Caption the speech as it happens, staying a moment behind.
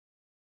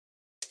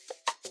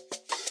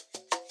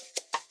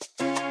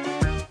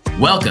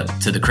Welcome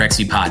to the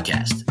Crexy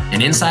Podcast,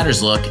 an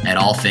insider's look at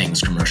all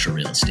things commercial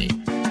real estate.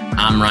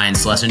 I'm Ryan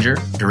Schlesinger,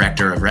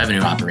 Director of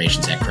Revenue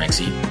Operations at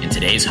Crexy, and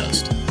today's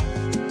host.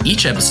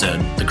 Each episode,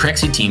 the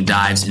Crexy team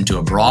dives into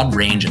a broad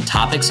range of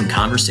topics and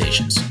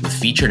conversations with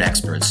featured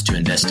experts to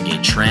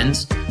investigate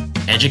trends,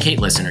 educate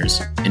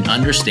listeners, and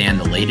understand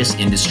the latest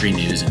industry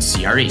news in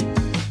CRE.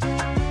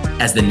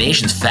 As the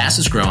nation's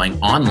fastest growing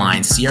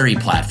online CRE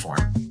platform,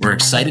 we're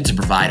excited to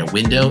provide a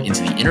window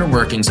into the inner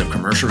workings of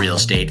commercial real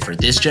estate for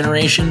this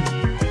generation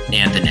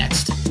and the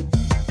next.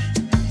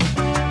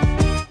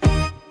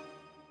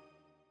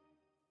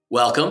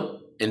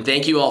 Welcome, and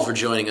thank you all for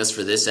joining us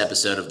for this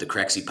episode of the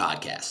Crexy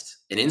Podcast,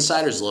 an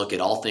insider's look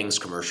at all things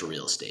commercial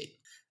real estate.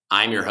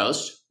 I'm your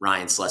host,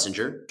 Ryan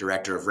Schlesinger,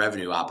 Director of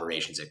Revenue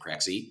Operations at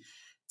Crexy.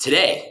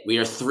 Today, we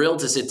are thrilled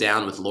to sit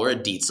down with Laura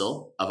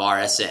Dietzel of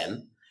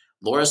RSM.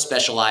 Laura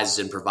specializes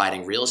in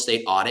providing real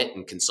estate audit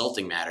and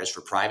consulting matters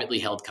for privately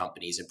held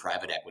companies and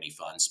private equity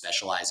funds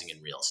specializing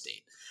in real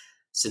estate.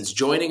 Since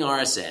joining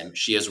RSM,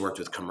 she has worked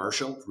with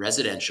commercial,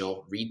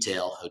 residential,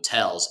 retail,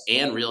 hotels,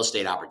 and real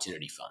estate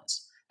opportunity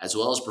funds, as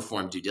well as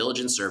performed due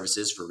diligence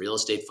services for real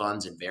estate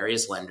funds and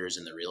various lenders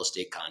in the real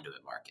estate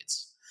conduit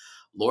markets.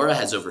 Laura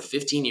has over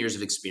 15 years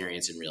of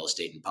experience in real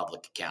estate and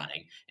public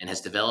accounting and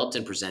has developed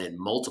and presented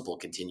multiple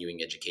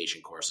continuing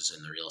education courses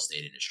in the real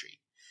estate industry.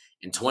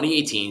 In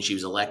 2018, she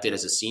was elected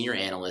as a senior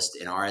analyst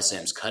in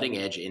RSM's Cutting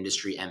Edge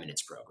Industry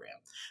Eminence program,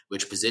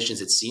 which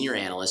positions its senior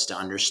analysts to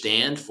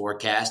understand,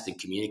 forecast, and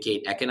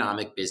communicate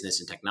economic, business,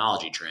 and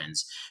technology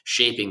trends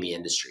shaping the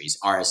industries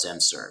RSM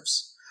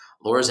serves.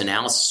 Laura's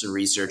analysis and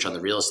research on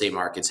the real estate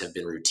markets have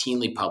been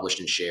routinely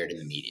published and shared in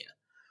the media.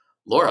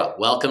 Laura,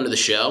 welcome to the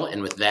show.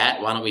 And with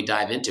that, why don't we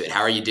dive into it?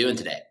 How are you doing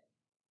today?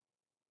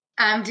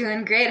 I'm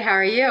doing great. How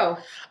are you?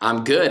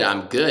 I'm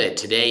good.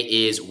 Today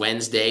is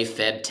Wednesday,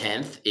 Feb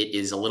 10th. It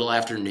is a little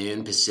after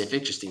noon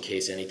Pacific, just in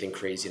case anything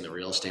crazy in the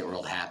real estate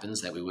world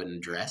happens that we wouldn't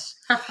address.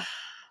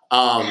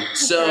 I'm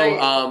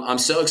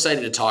so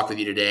excited to talk with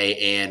you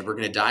today, and we're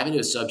going to dive into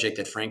a subject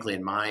that, frankly,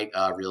 in my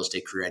real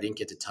estate career, I didn't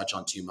get to touch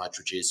on too much,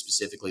 which is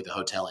specifically the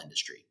hotel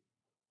industry.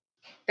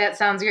 That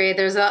sounds great.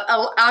 There's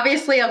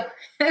obviously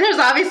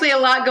a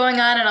lot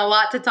going on and a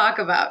lot to talk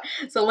about.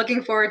 So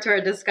looking forward to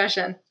our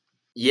discussion.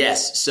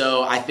 Yes.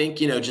 So I think,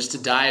 just to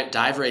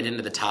dive right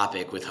into the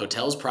topic, with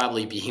hotels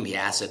probably being the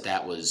asset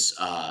that was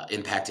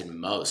impacted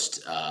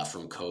most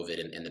from COVID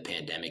and the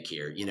pandemic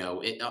here,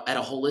 at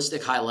a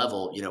holistic high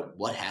level,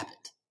 what happened?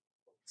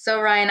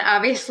 So Ryan,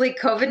 obviously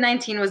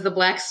COVID-19 was the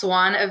black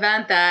swan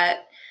event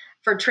that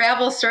for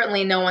travel,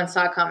 certainly no one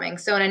saw coming.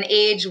 So in an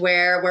age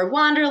where we're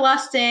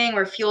wanderlusting,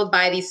 we're fueled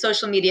by these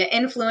social media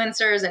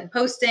influencers and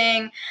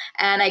posting,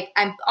 and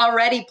I'm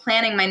already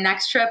planning my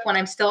next trip when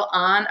I'm still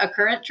on a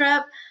current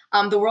trip.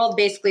 The world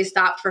basically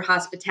stopped for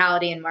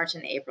hospitality in March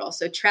and April.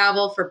 So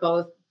travel for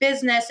both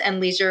business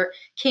and leisure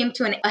came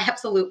to an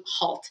absolute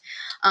halt.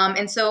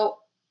 And so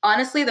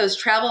honestly, those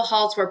travel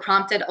halts were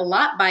prompted a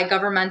lot by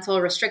governmental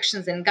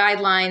restrictions and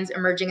guidelines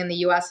emerging in the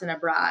US and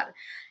abroad.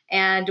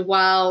 And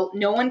while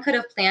no one could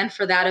have planned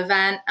for that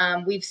event,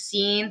 we've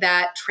seen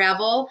that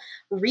travel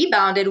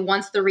rebounded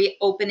once the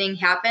reopening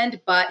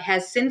happened, but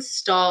has since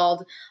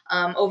stalled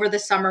over the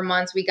summer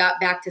months. We got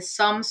back to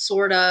some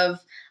sort of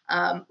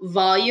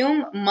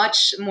volume,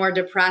 much more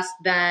depressed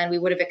than we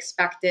would have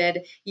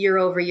expected year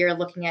over year,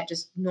 looking at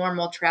just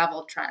normal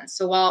travel trends.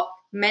 So while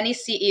many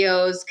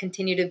CEOs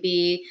continue to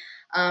be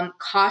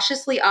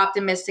cautiously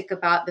optimistic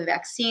about the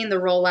vaccine, the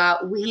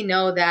rollout, we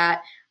know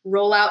that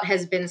rollout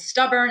has been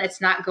stubborn. It's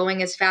not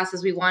going as fast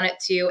as we want it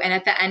to. And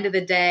at the end of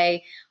the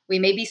day, we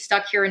may be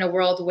stuck here in a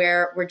world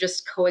where we're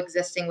just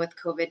coexisting with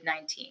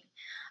COVID-19.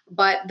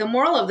 But the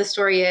moral of the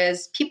story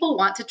is people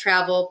want to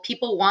travel,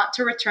 people want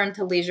to return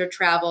to leisure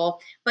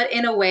travel, but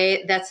in a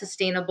way that's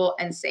sustainable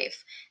and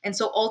safe. And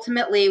so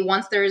ultimately,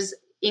 once there's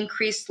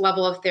increased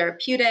level of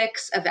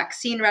therapeutics, a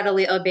vaccine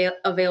readily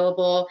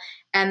available,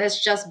 and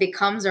this just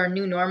becomes our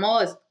new normal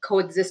as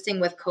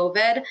coexisting with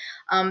COVID,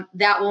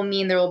 that will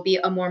mean there will be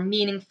a more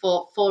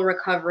meaningful, full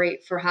recovery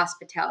for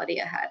hospitality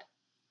ahead.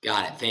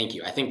 Got it. Thank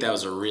you. I think that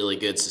was a really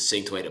good,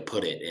 succinct way to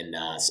put it, and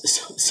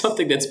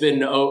something that's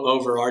been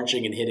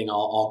overarching and hitting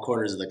all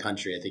corners of the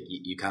country. I think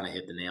you kind of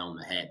hit the nail on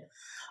the head.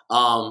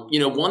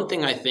 One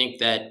thing I think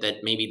that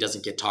maybe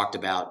doesn't get talked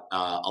about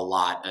a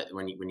lot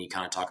when you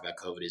kind of talk about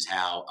COVID is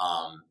how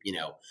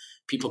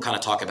people kind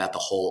of talk about the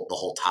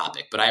whole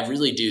topic. But I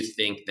really do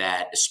think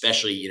that,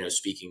 especially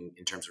speaking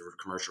in terms of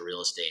commercial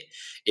real estate,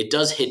 it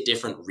does hit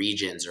different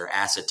regions or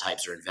asset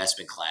types or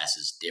investment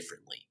classes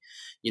differently.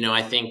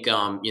 I think,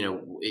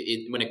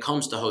 when it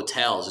comes to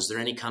hotels, is there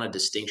any kind of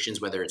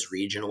distinctions, whether it's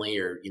regionally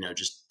or,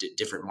 just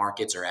different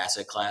markets or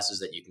asset classes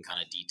that you can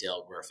kind of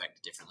detail were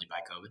affected differently by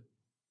COVID?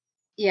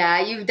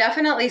 Yeah, you've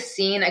definitely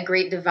seen a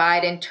great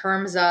divide in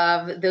terms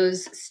of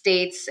those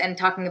states, and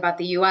talking about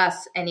the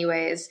US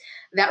anyways,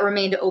 that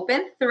remained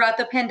open throughout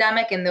the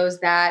pandemic, and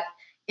those that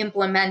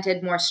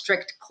implemented more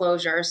strict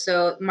closures.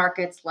 So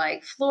markets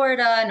like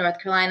Florida, North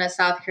Carolina,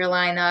 South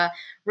Carolina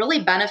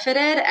really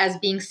benefited as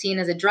being seen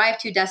as a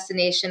drive-to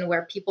destination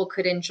where people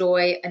could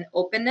enjoy an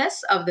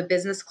openness of the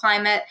business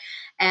climate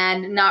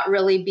and not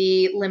really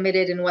be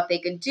limited in what they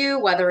could do,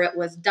 whether it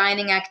was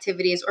dining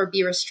activities or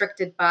be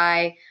restricted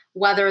by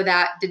whether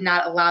that did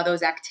not allow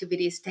those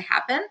activities to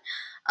happen.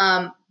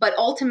 But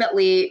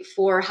ultimately,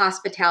 for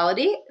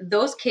hospitality,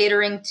 those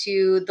catering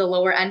to the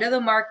lower end of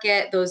the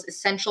market, those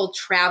essential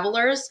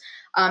travelers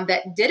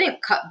that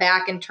didn't cut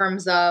back in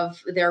terms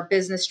of their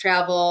business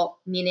travel,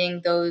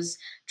 meaning those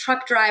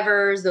truck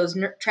drivers, those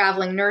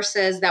traveling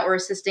nurses that were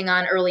assisting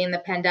on early in the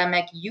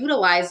pandemic,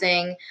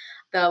 utilizing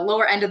the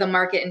lower end of the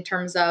market in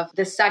terms of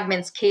the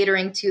segments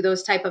catering to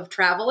those type of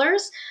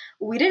travelers.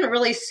 We didn't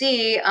really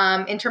see,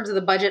 in terms of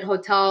the budget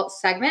hotel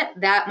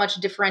segment, that much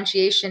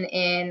differentiation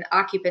in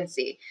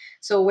occupancy.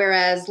 So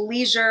whereas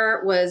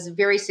leisure was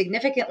very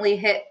significantly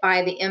hit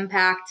by the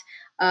impact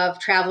of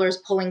travelers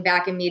pulling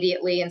back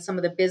immediately, and some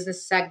of the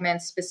business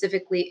segments,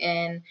 specifically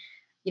in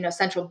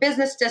central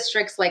business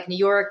districts like New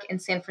York and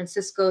San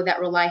Francisco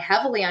that rely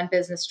heavily on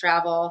business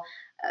travel,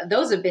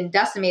 those have been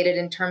decimated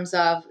in terms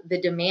of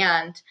the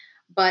demand.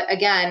 But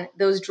again,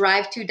 those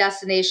drive-to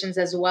destinations,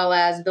 as well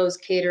as those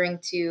catering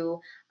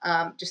to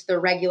just the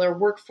regular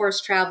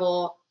workforce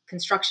travel,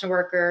 construction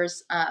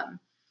workers,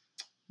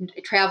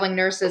 traveling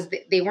nurses,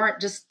 they weren't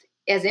just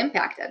as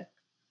impacted.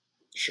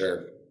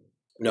 Sure.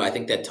 No, I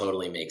think that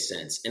totally makes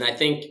sense. And I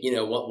think,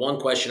 one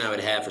question I would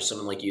have for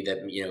someone like you that,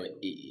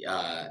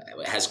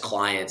 has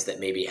clients that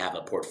maybe have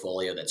a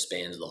portfolio that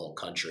spans the whole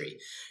country,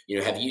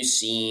 have you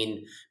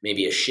seen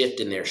maybe a shift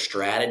in their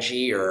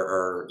strategy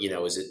or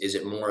is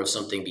it more of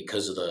something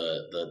because of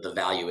the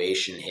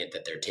valuation hit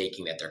that they're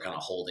taking, that they're kind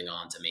of holding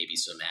on to maybe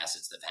some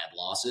assets that have had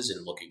losses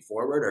and looking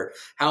forward, or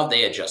how have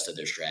they adjusted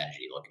their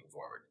strategy looking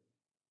forward?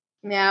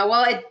 Yeah,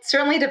 well, it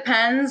certainly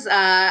depends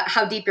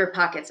how deep your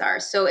pockets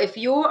are. So if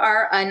you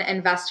are an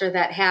investor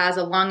that has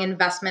a long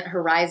investment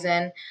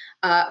horizon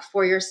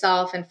for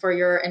yourself and for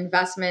your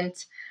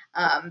investment,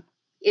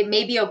 it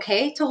may be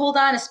okay to hold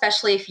on,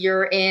 especially if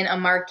you're in a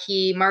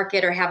marquee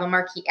market or have a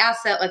marquee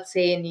asset, let's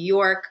say in New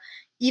York.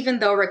 Even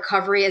though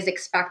recovery is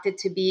expected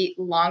to be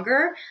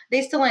longer,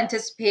 they still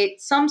anticipate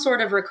some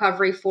sort of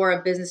recovery for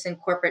a business and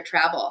corporate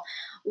travel.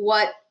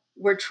 What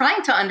we're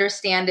trying to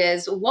understand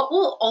is what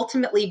will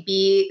ultimately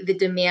be the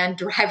demand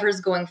drivers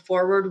going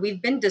forward.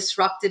 We've been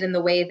disrupted in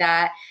the way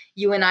that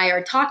you and I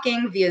are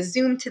talking via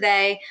Zoom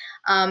today.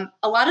 A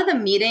lot of the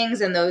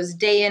meetings and those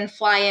day in,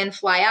 fly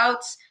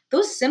outs,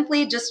 those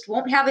simply just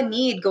won't have a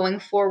need going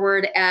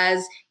forward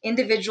as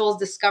individuals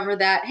discover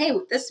that, hey,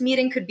 this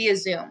meeting could be a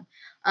Zoom.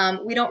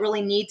 We don't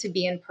really need to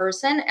be in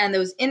person, and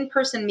those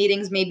in-person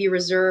meetings may be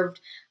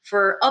reserved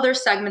for other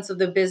segments of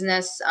the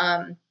business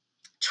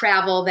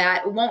travel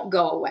that won't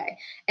go away.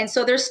 And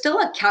so there's still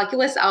a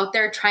calculus out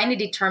there trying to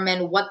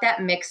determine what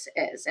that mix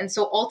is. And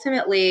so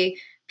ultimately,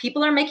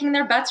 people are making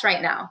their bets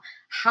right now.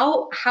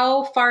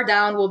 How far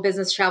down will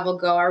business travel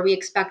go? Are we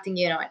expecting,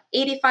 an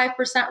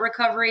 85%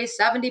 recovery,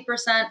 70%,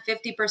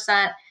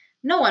 50%?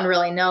 No one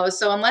really knows.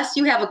 So unless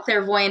you have a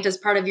clairvoyant as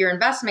part of your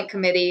investment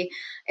committee,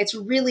 it's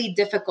really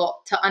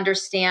difficult to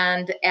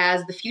understand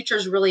as the future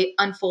is really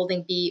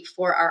unfolding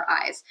before our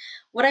eyes.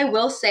 What I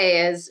will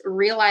say is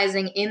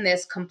realizing in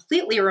this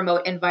completely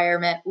remote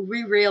environment,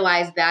 we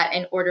realize that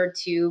in order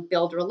to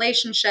build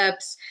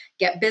relationships,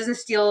 get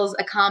business deals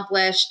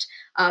accomplished,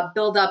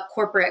 build up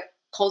corporate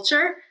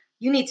culture,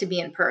 you need to be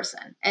in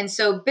person. And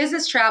so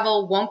business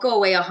travel won't go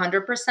away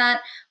 100%,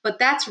 but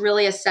that's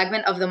really a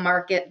segment of the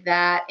market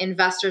that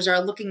investors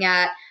are looking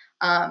at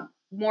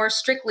more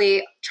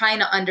strictly, trying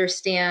to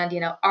understand,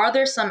 are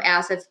there some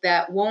assets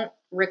that won't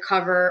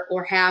recover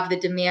or have the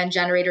demand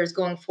generators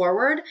going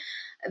forward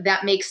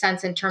that makes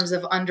sense in terms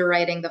of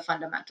underwriting the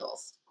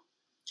fundamentals?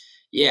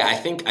 Yeah, I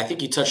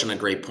think you touched on a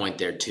great point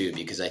there too,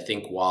 because I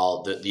think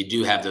while you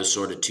do have those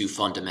sort of two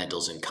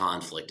fundamentals in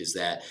conflict, is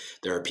that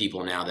there are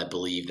people now that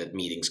believe that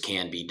meetings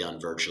can be done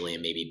virtually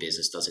and maybe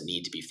business doesn't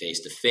need to be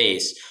face to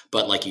face.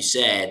 But like you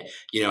said,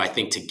 I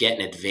think to get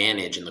an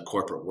advantage in the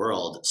corporate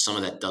world, some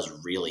of that does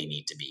really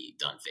need to be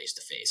done face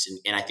to face.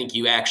 And I think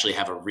you actually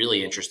have a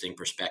really interesting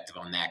perspective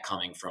on that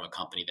coming from a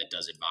company that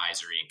does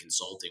advisory and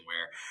consulting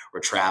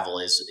where travel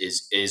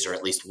is or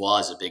at least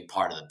was a big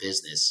part of the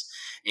business.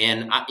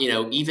 And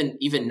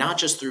even not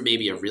just through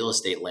maybe a real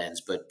estate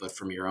lens, but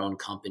from your own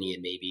company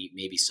and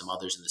maybe some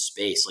others in the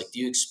space. Like, do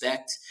you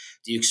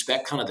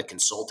expect kind of the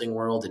consulting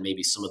world and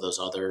maybe some of those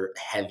other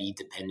heavy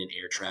dependent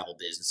air travel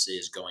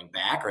businesses going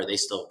back, or are they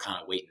still kind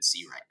of wait and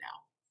see right now?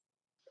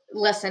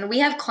 Listen, we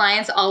have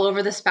clients all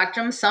over the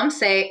spectrum. Some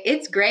say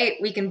it's great.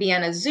 We can be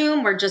on a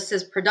Zoom. We're just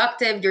as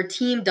productive. Your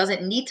team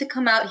doesn't need to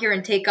come out here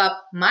and take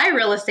up my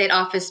real estate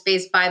office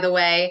space, by the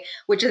way,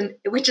 which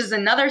is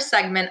another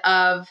segment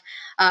of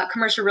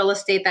commercial real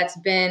estate that's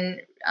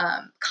been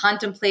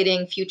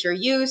contemplating future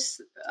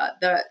use.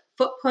 The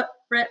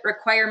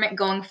requirement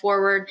going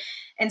forward.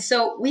 And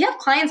so we have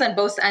clients on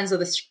both ends of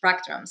the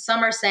spectrum.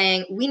 Some are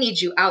saying, we need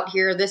you out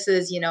here. This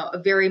is, a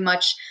very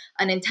much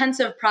an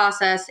intensive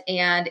process,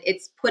 and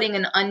it's putting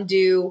an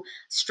undue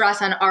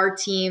stress on our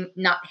team,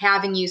 not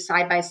having you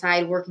side by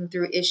side working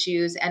through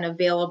issues and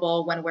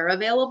available when we're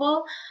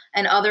available.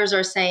 And others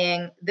are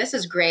saying, this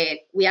is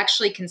great. We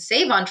actually can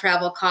save on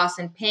travel costs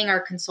and paying our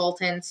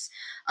consultants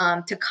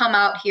to come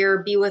out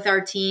here, be with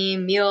our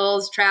team,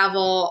 meals,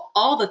 travel,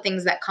 all the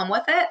things that come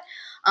with it.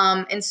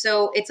 And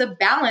so it's a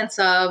balance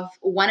of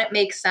when it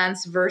makes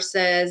sense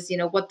versus,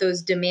 what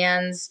those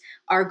demands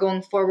are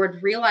going forward,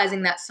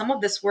 realizing that some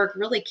of this work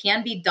really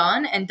can be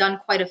done and done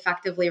quite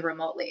effectively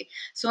remotely.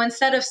 So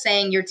instead of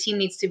saying your team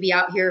needs to be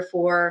out here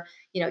for,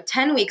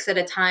 10 weeks at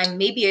a time,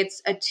 maybe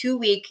it's a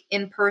 2-week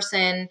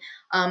in-person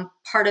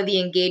part of the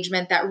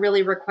engagement that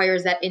really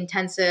requires that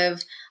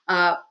intensive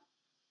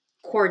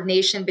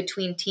coordination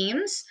between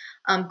teams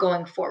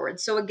going forward.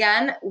 So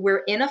again,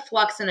 we're in a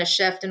flux and a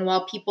shift. And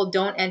while people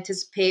don't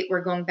anticipate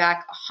we're going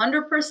back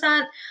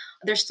 100%,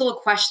 there's still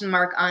a question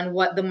mark on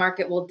what the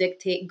market will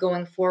dictate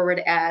going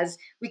forward as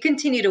we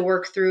continue to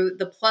work through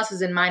the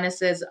pluses and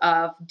minuses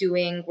of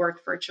doing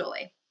work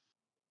virtually.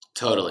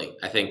 Totally.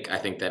 I think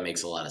that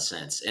makes a lot of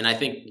sense. And I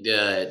think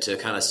to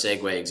kind of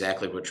segue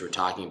exactly what you were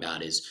talking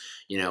about is,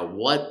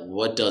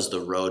 what does the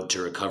road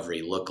to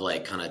recovery look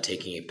like, kind of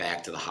taking it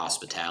back to the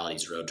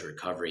hospitality's road to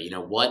recovery?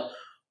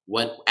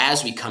 What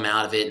as we come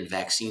out of it and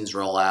vaccines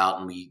roll out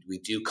and we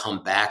do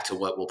come back to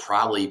what will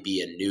probably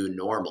be a new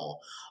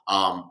normal,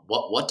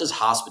 what does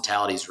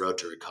hospitality's road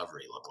to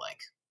recovery look like?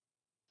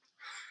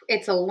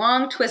 It's a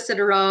long, twisted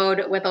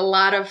road with a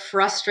lot of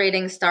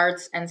frustrating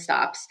starts and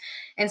stops.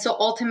 And so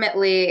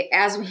ultimately,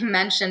 as we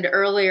mentioned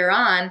earlier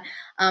on,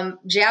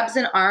 jabs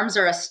and arms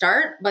are a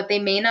start, but they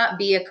may not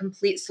be a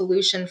complete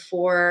solution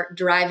for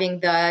driving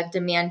the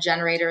demand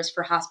generators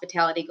for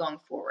hospitality going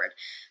forward.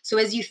 So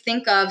as you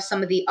think of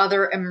some of the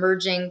other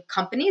emerging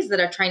companies that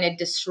are trying to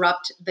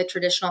disrupt the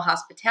traditional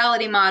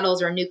hospitality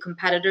models or new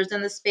competitors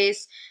in the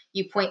space,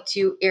 you point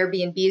to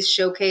Airbnb's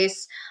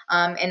showcase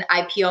and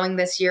IPOing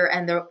this year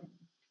and the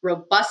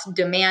robust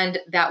demand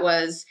that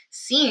was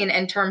seen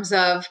in terms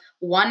of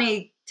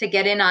wanting to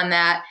get in on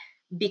that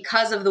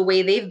because of the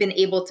way they've been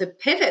able to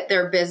pivot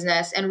their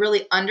business and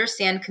really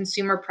understand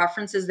consumer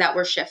preferences that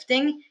were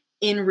shifting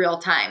in real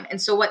time.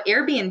 And so what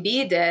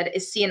Airbnb did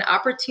is see an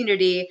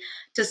opportunity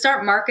to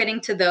start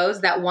marketing to those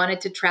that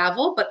wanted to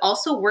travel, but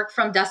also work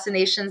from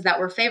destinations that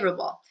were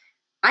favorable.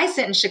 I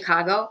sit in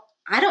Chicago.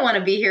 I don't want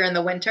to be here in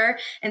the winter.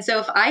 And so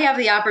if I have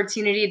the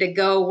opportunity to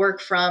go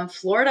work from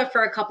Florida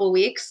for a couple of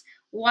weeks,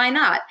 why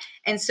not?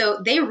 And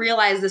so they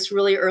realized this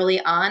really early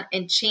on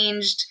and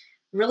changed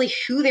really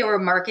who they were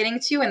marketing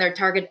to and their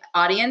target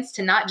audience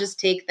to not just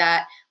take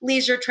that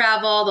leisure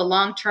travel, the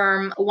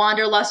long-term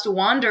wanderlust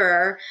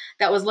wanderer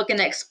that was looking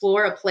to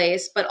explore a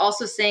place, but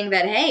also saying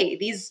that, hey,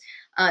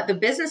 the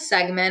business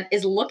segment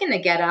is looking to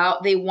get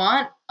out. They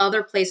want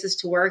other places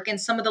to work.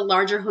 And some of the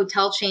larger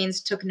hotel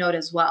chains took note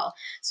as well.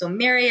 So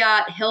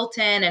Marriott,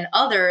 Hilton, and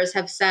others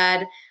have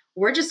said,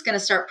 we're just going to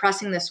start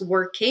pressing this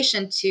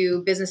workcation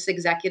to business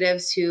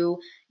executives who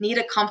need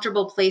a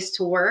comfortable place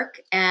to work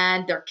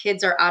and their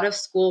kids are out of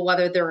school,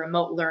 whether they're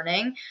remote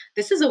learning.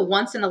 This is a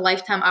once in a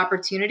lifetime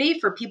opportunity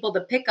for people to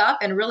pick up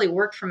and really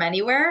work from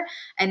anywhere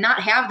and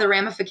not have the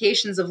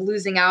ramifications of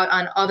losing out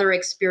on other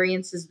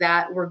experiences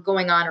that were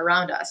going on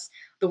around us.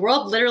 The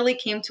world literally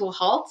came to a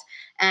halt,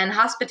 and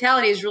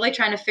hospitality is really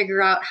trying to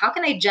figure out how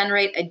can I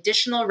generate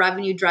additional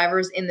revenue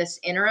drivers in this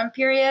interim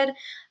period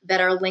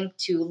that are linked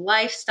to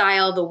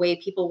lifestyle, the way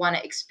people want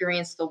to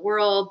experience the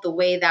world, the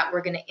way that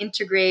we're going to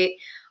integrate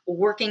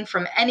working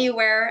from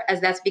anywhere as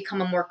that's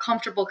become a more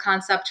comfortable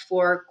concept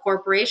for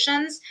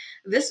corporations.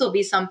 This will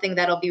be something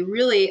that'll be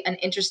really an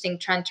interesting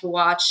trend to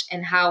watch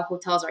and how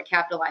hotels are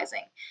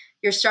capitalizing.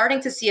 You're starting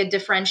to see a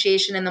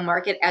differentiation in the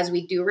market as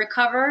we do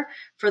recover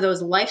for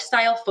those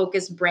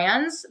lifestyle-focused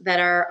brands that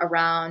are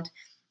around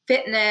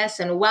fitness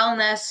and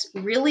wellness,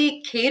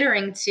 really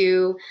catering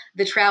to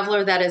the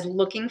traveler that is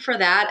looking for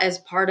that as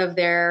part of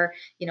their,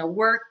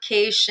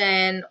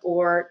 workcation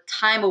or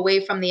time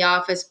away from the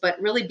office,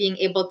 but really being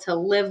able to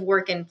live,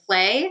 work, and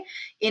play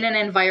in an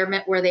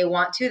environment where they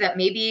want to that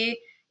maybe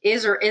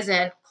is or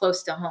isn't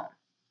close to home.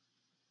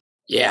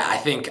 Yeah, I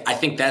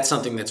think that's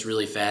something that's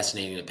really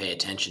fascinating to pay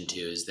attention to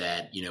is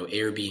that,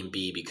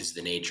 Airbnb, because of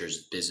the nature of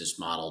its business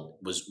model,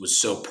 was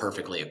so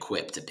perfectly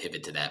equipped to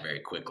pivot to that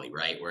very quickly,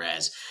 right?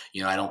 Whereas,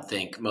 I don't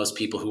think most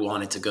people who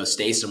wanted to go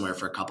stay somewhere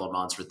for a couple of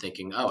months were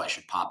thinking, oh, I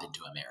should pop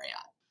into a Marriott.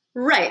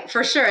 Right,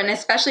 for sure. And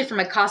especially from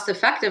a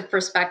cost-effective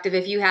perspective,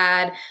 if you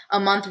had a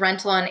month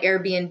rental on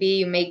Airbnb,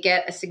 you may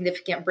get a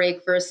significant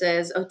break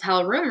versus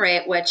hotel room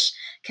rate, which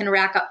can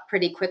rack up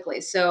pretty quickly.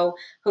 So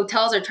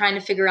hotels are trying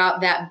to figure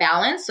out that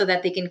balance so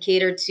that they can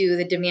cater to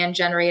the demand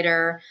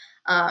generator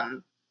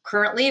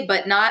currently,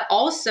 but not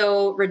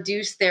also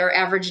reduce their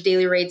average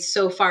daily rates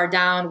so far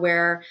down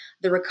where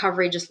the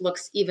recovery just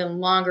looks even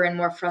longer and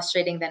more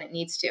frustrating than it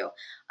needs to.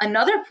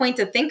 Another point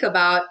to think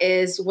about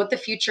is what the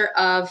future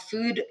of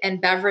food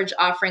and beverage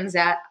offerings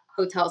at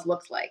hotels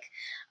looks like.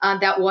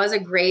 That was a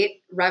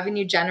great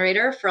revenue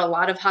generator for a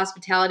lot of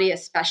hospitality,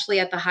 especially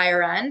at the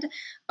higher end.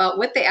 But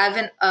with the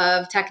advent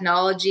of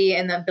technology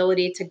and the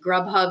ability to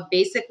Grubhub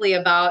basically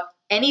about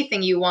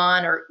anything you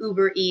want, or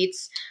Uber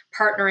Eats,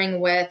 partnering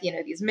with,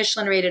 these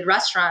Michelin rated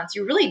restaurants,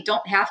 you really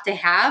don't have to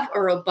have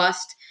a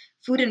robust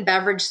food and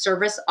beverage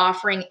service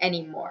offering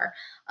anymore.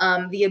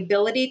 The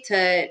ability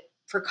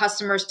for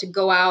customers to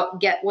go out,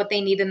 get what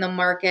they need in the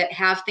market,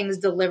 have things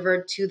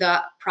delivered to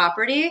the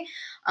property,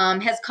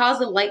 has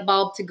caused a light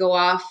bulb to go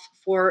off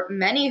for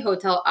many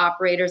hotel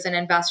operators and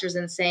investors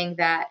in saying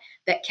that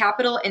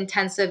capital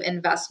intensive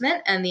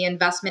investment and the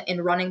investment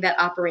in running that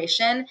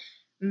operation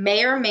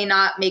may or may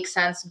not make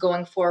sense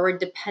going forward,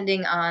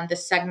 depending on the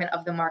segment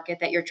of the market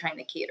that you're trying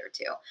to cater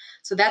to.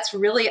 So that's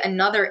really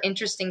another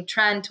interesting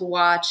trend to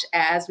watch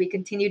as we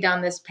continue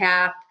down this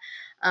path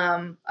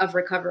of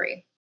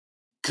recovery.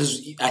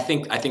 Because I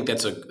think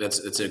that's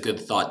a good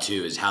thought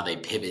too, is how they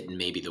pivot and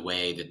maybe the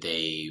way that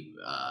they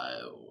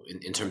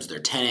in terms of their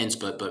tenants,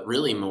 but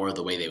really more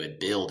the way they would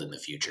build in the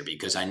future.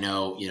 Because I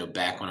know,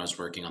 back when I was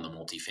working on the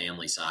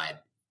multifamily side,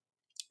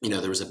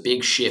 there was a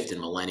big shift in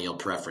millennial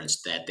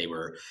preference that they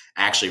were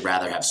actually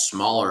rather have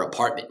smaller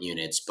apartment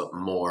units, but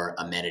more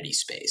amenity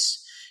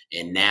space.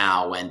 And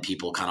now when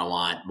people kind of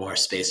want more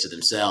space to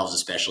themselves,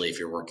 especially if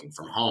you're working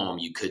from home,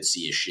 you could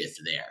see a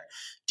shift there.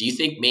 Do you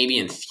think maybe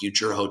in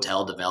future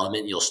hotel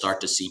development, you'll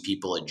start to see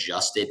people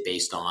adjust it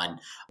based on,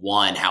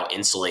 one, how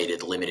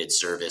insulated limited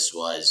service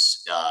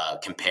was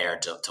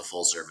compared to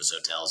full service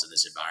hotels in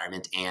this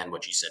environment, and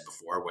what you said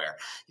before, where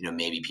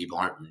maybe people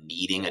aren't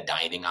needing a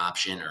dining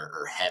option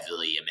or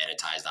heavily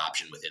amenitized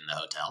option within the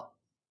hotel?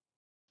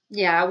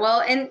 Yeah,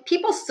 well, and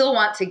people still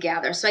want to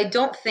gather. So I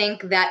don't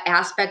think that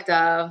aspect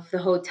of the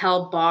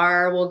hotel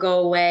bar will go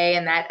away,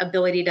 and that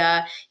ability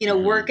to,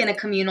 work in a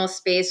communal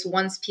space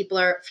once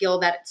people feel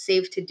that it's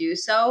safe to do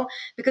so,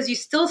 because you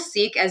still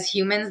seek as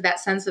humans that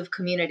sense of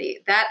community.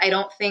 That I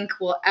don't think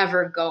will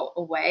ever go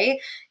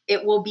away.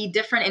 It will be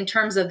different in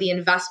terms of the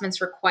investments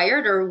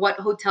required or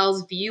what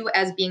hotels view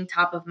as being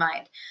top of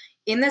mind.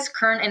 In this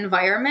current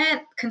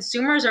environment,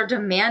 consumers are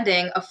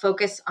demanding a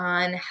focus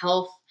on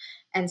health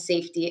and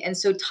safety. And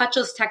so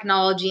touchless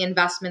technology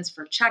investments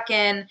for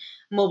check-in,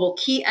 mobile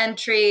key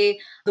entry,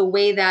 the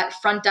way that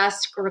front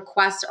desk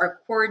requests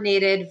are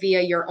coordinated via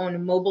your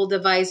own mobile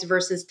device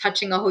versus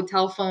touching a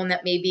hotel phone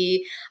that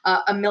maybe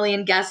a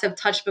million guests have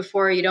touched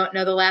before. You don't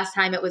know the last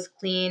time it was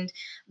cleaned.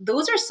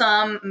 Those are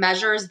some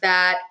measures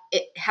that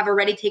have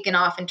already taken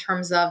off in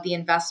terms of the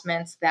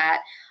investments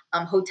that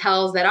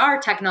hotels that are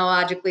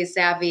technologically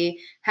savvy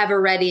have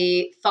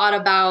already thought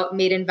about,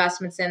 made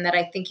investments in, that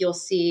I think you'll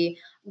see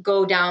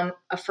go down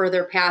a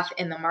further path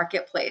in the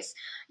marketplace.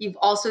 You've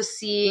also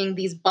seen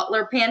these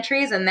butler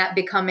pantries, and that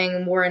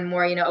becoming more and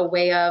more, a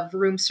way of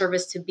room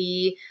service to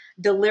be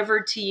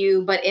delivered to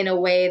you, but in a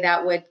way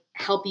that would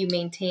help you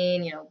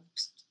maintain,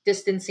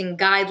 distancing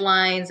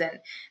guidelines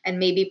and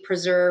maybe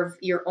preserve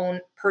your own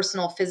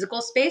personal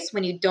physical space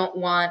when you don't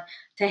want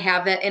to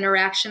have that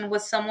interaction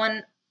with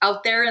someone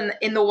out there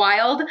in the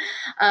wild.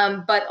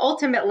 But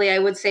ultimately, I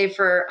would say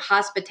for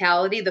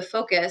hospitality, the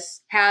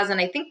focus has,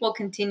 and I think will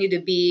continue to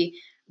be,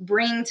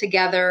 bring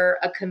together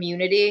a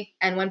community.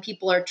 And when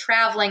people are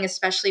traveling,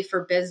 especially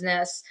for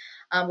business,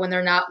 when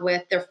they're not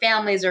with their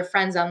families or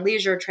friends on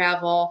leisure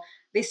travel,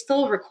 they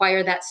still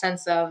require that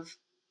sense of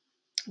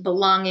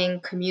belonging,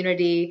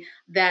 community,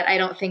 that I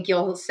don't think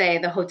you'll say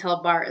the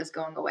hotel bar is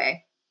going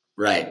away.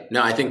 Right.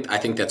 No, I think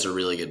that's a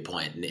really good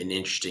point, and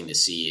interesting to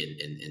see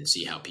and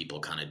see how people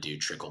kind of do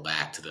trickle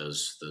back to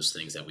those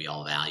things that we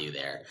all value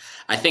there.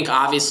 I think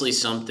obviously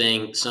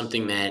something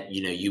that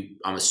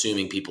I'm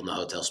assuming people in the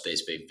hotel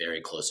space pay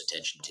very close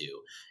attention to.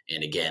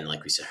 And again,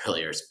 like we said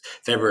earlier, it's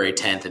February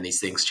 10th and these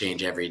things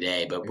change every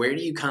day. But where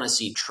do you kind of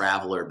see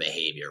traveler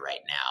behavior right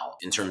now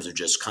in terms of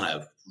just kind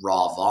of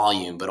raw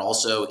volume, but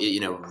also,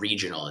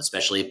 regional,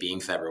 especially it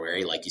being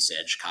February, like you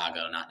said,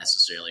 Chicago, not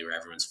necessarily where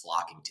everyone's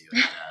flocking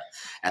to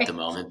at the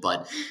moment.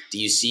 But do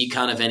you see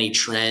kind of any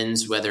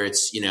trends, whether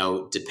it's,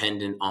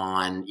 dependent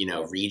on,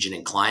 region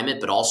and climate,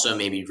 but also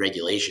maybe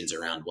regulations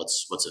around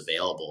what's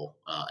available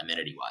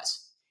amenity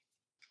wise?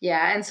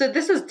 Yeah, and so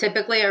this is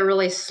typically a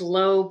really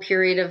slow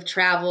period of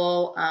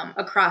travel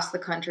across the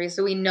country.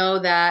 So we know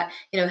that,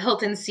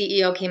 Hilton's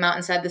CEO came out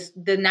and said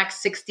the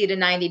next 60 to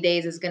 90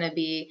 days is going to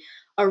be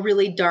a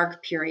really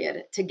dark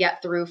period to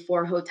get through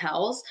for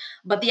hotels.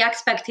 But the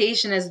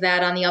expectation is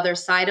that on the other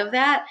side of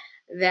that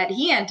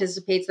he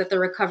anticipates that the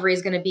recovery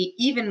is going to be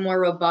even more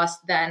robust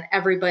than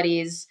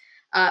everybody's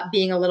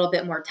being a little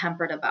bit more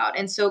tempered about.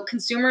 And so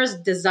consumers'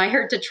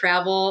 desire to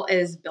travel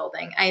is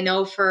building. I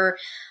know for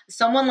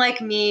someone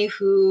like me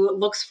who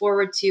looks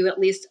forward to at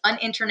least an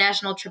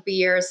international trip a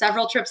year,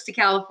 several trips to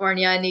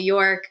California, New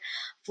York,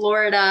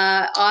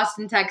 Florida,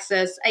 Austin,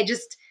 Texas,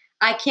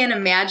 I can't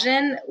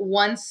imagine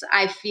once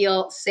I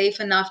feel safe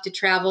enough to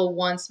travel,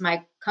 once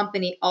my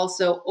company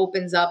also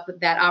opens up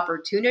that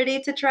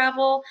opportunity to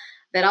travel,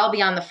 that I'll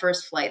be on the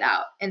first flight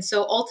out. And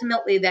so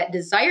ultimately that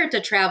desire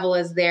to travel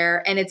is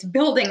there and it's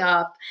building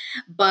up,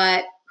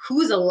 but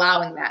who's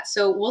allowing that.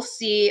 So we'll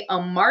see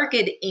a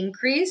market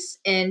increase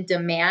in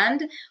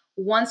demand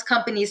once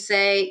companies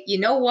say, you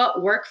know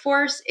what,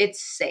 workforce,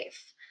 it's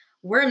safe.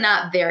 We're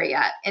not there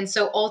yet. And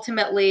so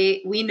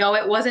ultimately, we know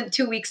it wasn't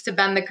 2 weeks to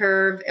bend the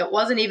curve. It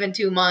wasn't even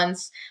 2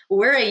 months.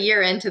 We're a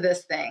year into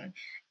this thing.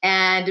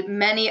 And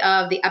many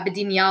of the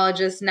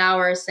epidemiologists now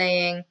are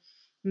saying,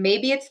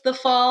 maybe it's the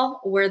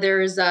fall where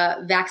there's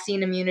a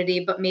vaccine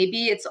immunity, but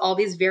maybe it's all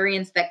these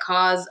variants that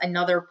cause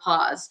another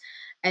pause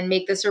and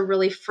make this a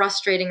really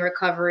frustrating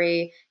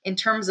recovery in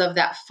terms of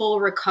that full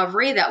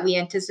recovery that we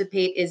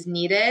anticipate is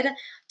needed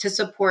to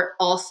support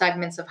all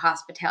segments of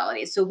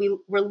hospitality. So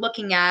we're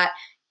looking at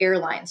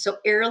airlines. So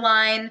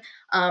airline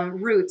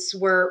routes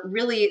were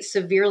really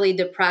severely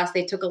depressed.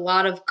 They took a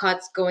lot of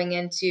cuts going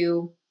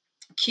into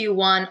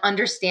Q1,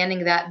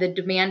 understanding that the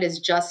demand is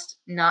just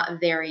not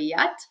there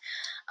yet.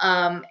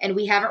 And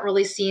we haven't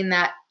really seen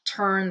that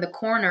turn the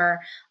corner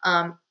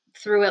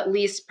through at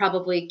least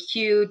probably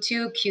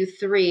Q2,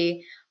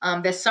 Q3.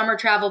 The summer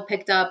travel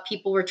picked up.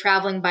 People were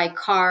traveling by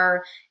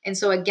car. And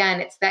so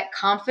again, it's that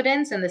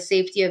confidence and the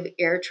safety of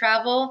air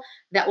travel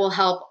that will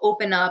help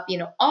open up,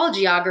 all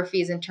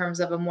geographies in terms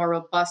of a more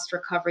robust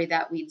recovery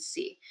that we'd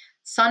see.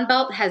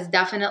 Sunbelt has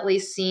definitely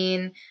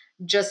seen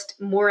just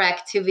more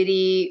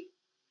activity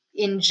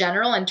in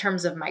general in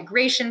terms of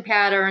migration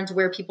patterns,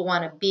 where people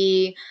want to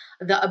be,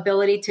 the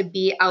ability to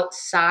be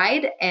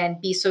outside and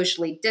be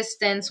socially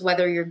distanced,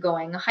 whether you're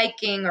going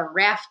hiking or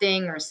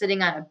rafting or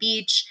sitting on a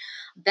beach.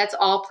 That's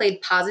all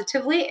played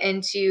positively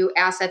into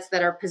assets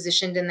that are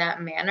positioned in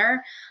that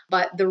manner.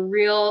 But the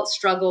real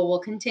struggle will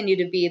continue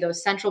to be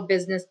those central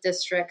business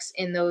districts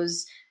in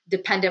those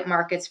dependent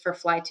markets for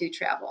fly-to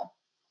travel.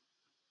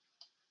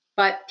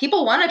 But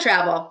people want to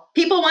travel.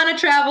 People want to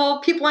travel.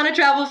 People want to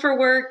travel for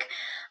work.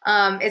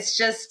 It's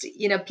just,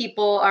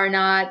 people are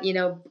not,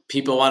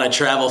 People want to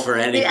travel for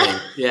anything.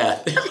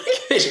 Yeah.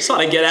 They just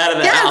want to get out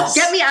of the house.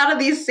 Get me out of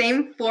these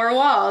same four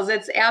walls.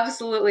 It's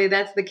absolutely,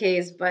 that's the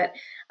case. But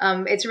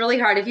it's really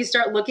hard. If you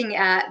start looking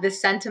at the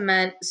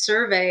sentiment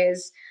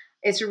surveys,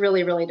 it's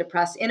really, really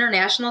depressed.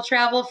 International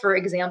travel, for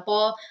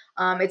example,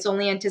 it's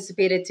only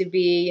anticipated to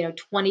be,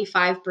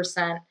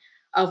 25%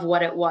 of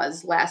what it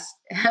was last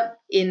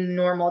in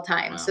normal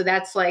times. Wow. So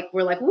that's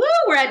we're like, woo,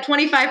 we're at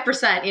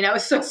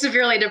 25%, so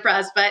severely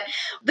depressed. But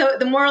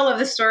the moral of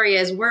the story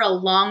is we're a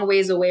long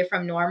ways away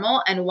from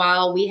normal. And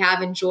while we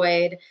have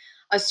enjoyed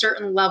a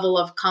certain level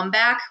of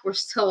comeback, we're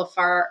still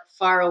far,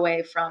 far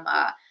away from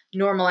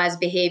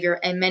normalized behavior.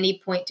 And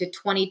many point to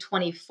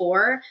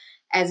 2024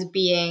 as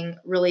being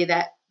really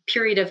that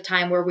period of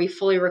time where we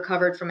fully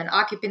recovered from an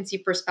occupancy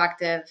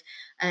perspective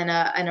and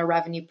a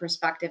revenue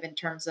perspective in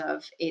terms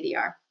of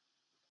ADR.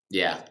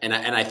 Yeah. And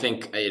I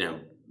think,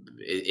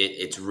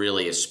 it's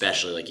really,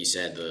 especially like you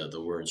said,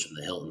 the words from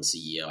the Hilton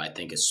CEO, I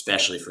think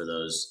especially for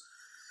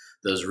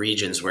those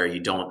regions where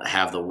you don't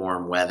have the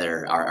warm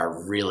weather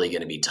are really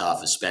going to be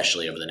tough,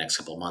 especially over the next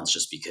couple of months,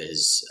 just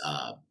because,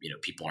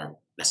 people aren't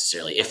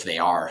necessarily, if they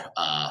are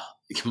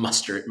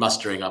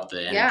mustering up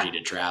the energy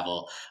to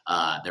travel,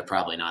 they're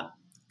probably not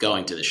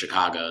going to the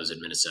Chicagos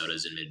and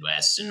Minnesotas and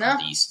Midwest and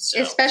Northeast.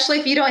 So. Especially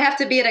if you don't have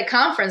to be at a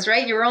conference,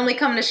 right? You were only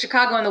coming to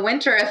Chicago in the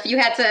winter if you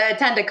had to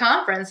attend a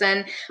conference.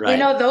 And we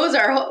know those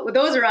are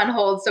on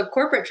hold. So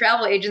corporate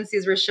travel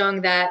agencies were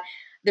showing that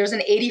there's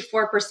an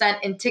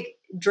 84%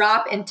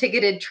 drop in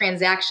ticketed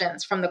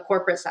transactions from the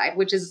corporate side,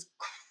 which is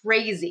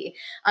crazy.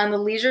 On the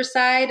leisure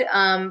side,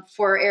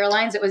 for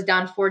airlines, it was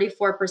down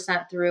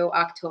 44% through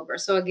October.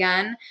 So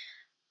again,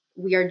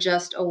 we are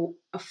just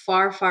a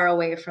far, far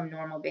away from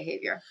normal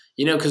behavior.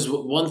 Because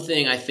one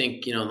thing I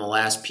think, in the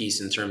last piece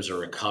in terms of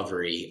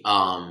recovery,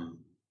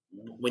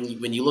 when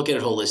you look at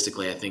it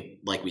holistically, I think,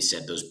 like we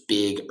said, those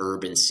big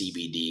urban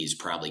CBDs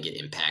probably get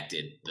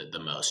impacted the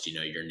most.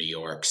 Your New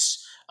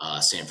Yorks,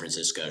 San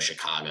Francisco,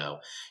 Chicago.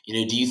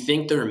 Do you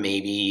think there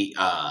may be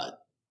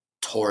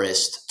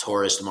tourist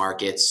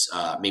markets,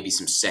 maybe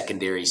some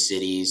secondary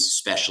cities,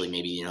 especially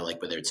maybe,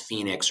 like whether it's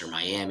Phoenix or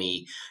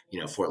Miami,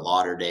 Fort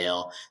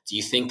Lauderdale? Do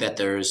you think that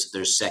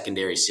there's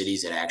secondary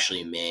cities that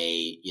actually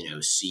may,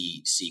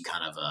 see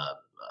kind of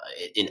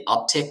an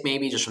uptick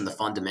maybe just from the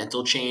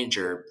fundamental change,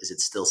 or is it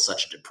still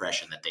such a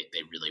depression that they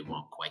really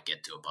won't quite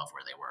get to above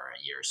where they were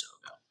a year or so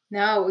ago?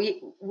 No,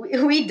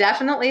 we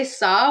definitely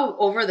saw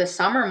over the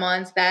summer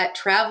months that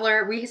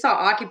we saw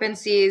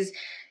occupancies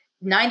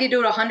 90 to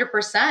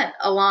 100%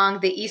 along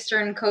the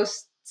Eastern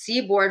Coast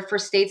seaboard for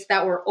states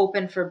that were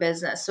open for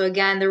business. So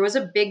again, there was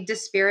a big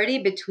disparity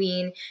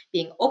between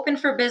being open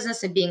for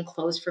business and being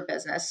closed for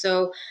business.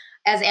 So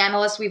as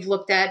analysts, we've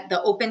looked at the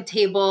open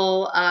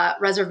table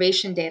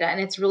reservation data,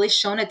 and it's really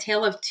shown a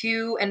tale of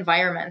two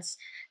environments.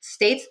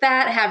 States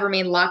that have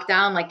remained locked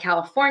down, like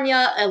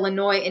California,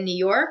 Illinois, and New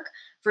York,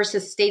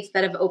 versus states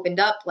that have opened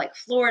up, like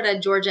Florida,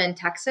 Georgia, and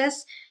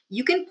Texas.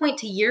 You can point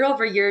to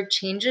year-over-year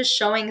changes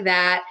showing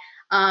that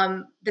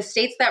the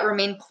states that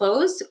remain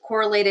closed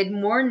correlated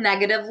more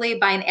negatively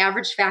by an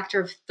average factor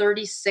of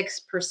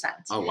 36%.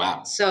 Oh,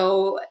 wow.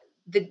 So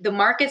the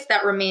markets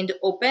that remained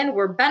open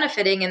were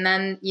benefiting. And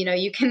then,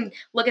 you can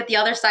look at the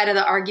other side of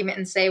the argument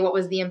and say, what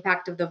was the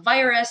impact of the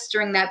virus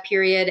during that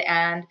period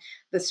and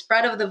the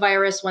spread of the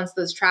virus once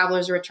those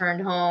travelers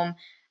returned home?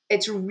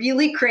 It's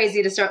really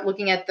crazy to start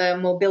looking at the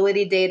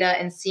mobility data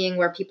and seeing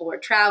where people were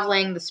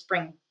traveling, the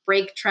spring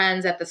break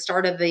trends at the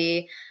start of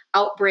the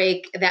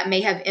outbreak that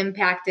may have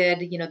impacted,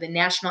 the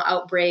national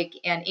outbreak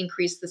and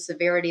increased the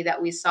severity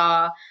that we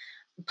saw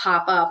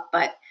pop up.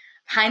 But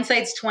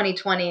hindsight's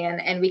 2020,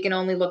 and we can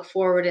only look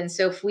forward. And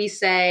so if we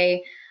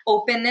say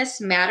openness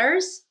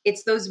matters,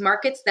 it's those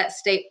markets that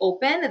stay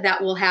open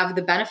that will have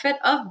the benefit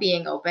of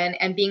being open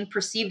and being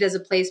perceived as a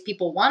place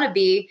people want to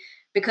be.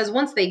 Because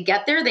once they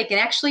get there, they can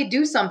actually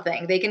do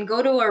something. They can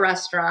go to a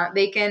restaurant.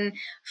 They can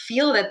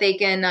feel that they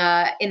can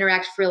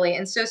interact freely.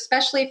 And so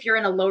especially if you're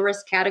in a low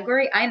risk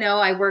category, I know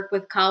I work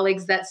with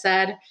colleagues that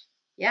said,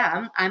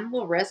 yeah, I'm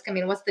low risk. I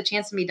mean, what's the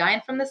chance of me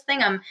dying from this thing?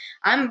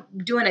 I'm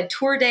doing a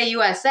tour day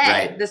USA.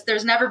 Right.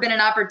 There's never been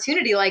an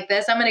opportunity like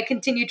this. I'm going to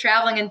continue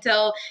traveling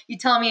until you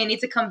tell me I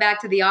need to come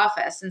back to the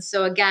office. And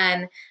so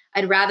again,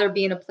 I'd rather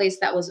be in a place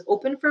that was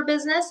open for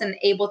business and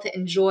able to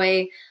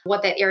enjoy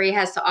what that area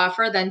has to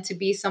offer than to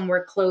be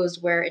somewhere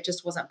closed where it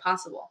just wasn't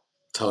possible.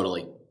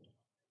 Totally.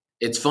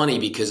 It's funny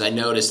because I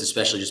noticed,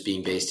 especially just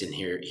being based in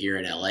here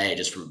in LA,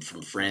 just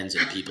from friends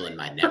and people in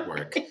my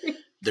network,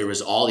 there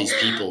was all these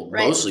people,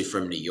 Right. mostly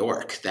from New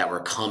York, that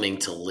were coming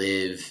to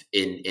live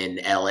in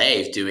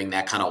LA, doing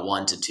that kind of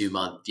 1 to 2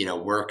 month,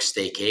 work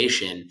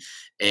staycation.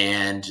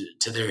 And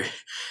to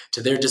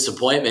their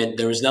disappointment,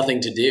 there was nothing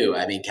to do.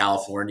 I mean,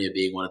 California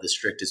being one of the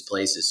strictest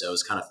places, so it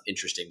was kind of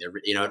interesting. There,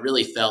 it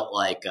really felt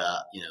like,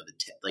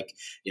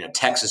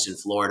 Texas and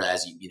Florida,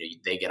 as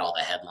they get all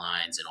the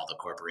headlines and all the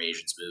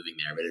corporations moving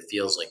there, but it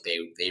feels like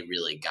they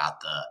really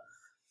got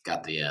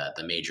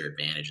the major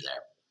advantage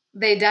there.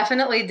 They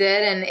definitely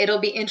did. And it'll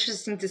be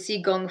interesting to see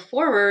going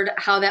forward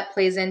how that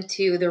plays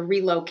into the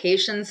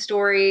relocation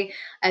story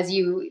as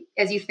you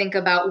think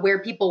about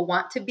where people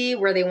want to be,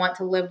 where they want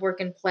to live, work,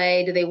 and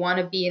play. Do they want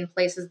to be in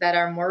places that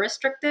are more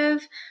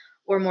restrictive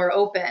or more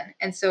open?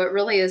 And so it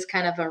really is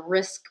kind of a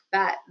risk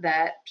bet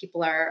that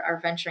people are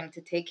venturing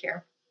to take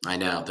here. I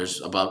know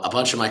there's a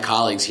bunch of my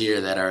colleagues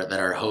here that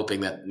are hoping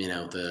that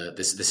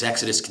this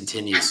exodus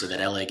continues so that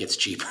LA gets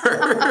cheaper.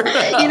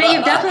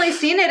 You've definitely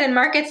seen it in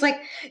markets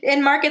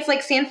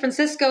like San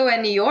Francisco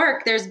and New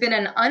York. There's been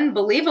an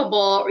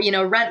unbelievable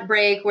rent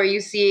break where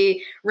you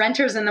see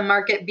renters in the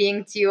market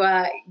being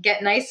to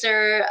get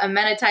nicer,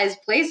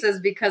 amenitized places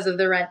because of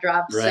the rent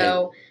drops. Right.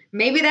 So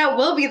maybe that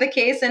will be the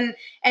case, and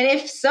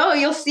if so,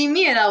 you'll see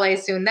me in LA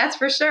soon. That's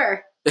for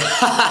sure.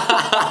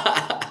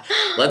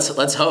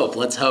 Let's hope.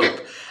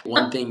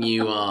 One thing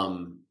you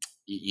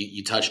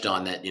touched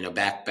on that,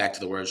 back to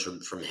the words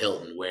from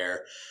Hilton,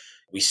 where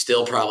we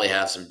still probably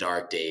have some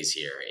dark days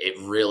here. It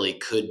really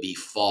could be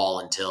fall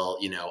until,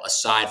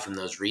 aside from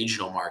those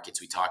regional markets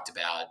we talked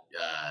about,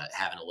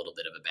 having a little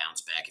bit of a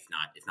bounce back, if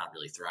not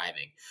really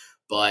thriving.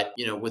 But,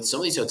 with some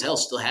of these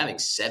hotels still having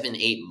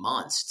 7-8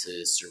 months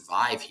to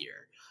survive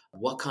here,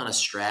 what kind of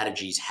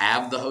strategies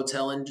have the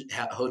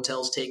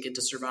hotels taken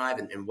to survive,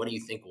 and what do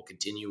you think will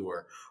continue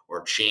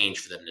or change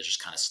for them to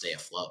just kind of stay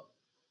afloat?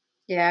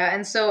 Yeah,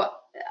 and so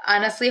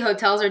honestly,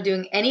 hotels are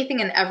doing anything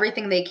and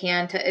everything they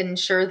can to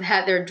ensure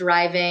that they're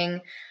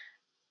driving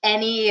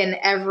any and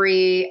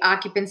every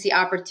occupancy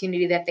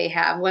opportunity that they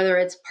have, whether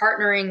it's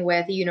partnering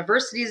with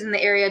universities in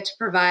the area to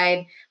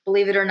provide,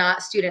 believe it or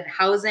not, student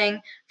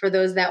housing for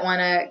those that want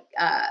to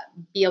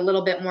be a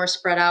little bit more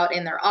spread out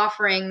in their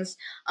offerings.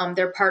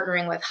 They're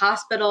partnering with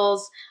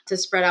hospitals to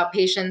spread out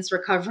patients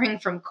recovering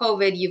from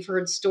COVID. You've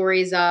heard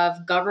stories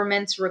of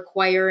governments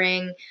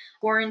requiring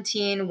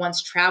quarantine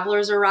once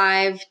travelers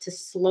arrive to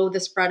slow the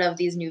spread of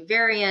these new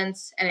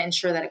variants and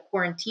ensure that a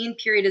quarantine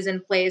period is in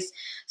place.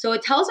 So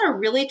hotels are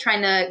really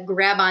trying to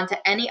grab onto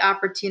any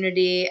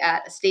opportunity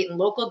at a state and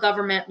local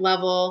government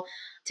level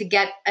to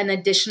get an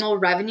additional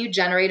revenue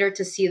generator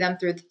to see them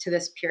through to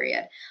this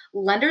period.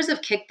 Lenders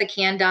have kicked the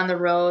can down the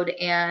road,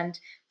 and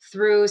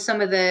through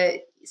some of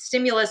the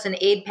stimulus and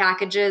aid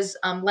packages,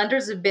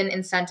 lenders have been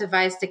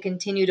incentivized to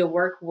continue to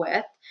work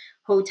with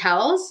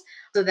hotels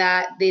so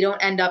that they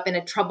don't end up in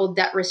a troubled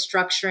debt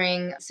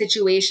restructuring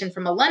situation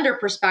from a lender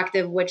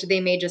perspective, which they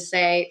may just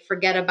say,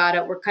 forget about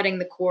it, we're cutting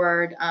the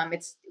cord.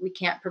 We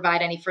can't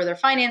provide any further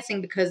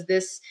financing because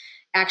this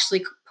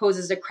actually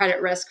poses a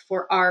credit risk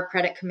for our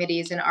credit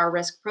committees and our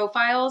risk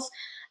profiles.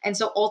 And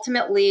so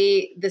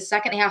ultimately, the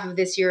second half of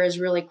this year is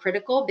really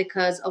critical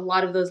because a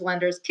lot of those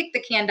lenders kick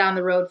the can down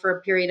the road for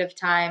a period of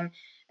time,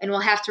 and we'll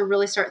have to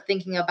really start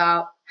thinking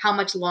about how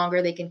much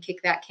longer they can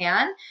kick that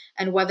can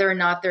and whether or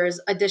not there's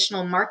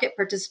additional market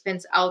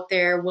participants out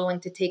there willing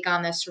to take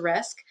on this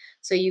risk.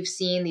 So you've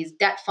seen these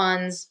debt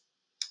funds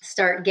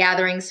start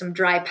gathering some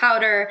dry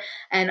powder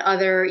and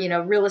other,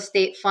 real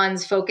estate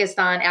funds focused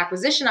on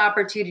acquisition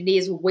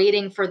opportunities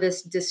waiting for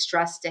this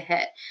distress to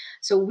hit.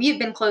 So we've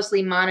been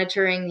closely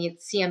monitoring the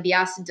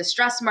CMBS and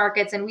distress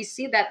markets, and we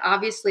see that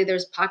obviously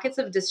there's pockets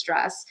of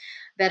distress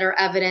that are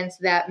evidence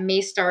that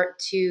may start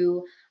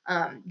to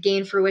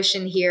gain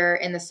fruition here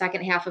in the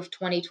second half of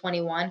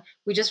 2021.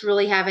 We just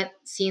really haven't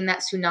seen that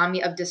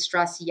tsunami of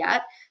distress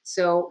yet.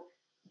 So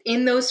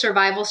in those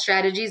survival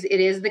strategies, it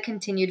is the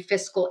continued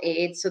fiscal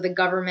aid. So the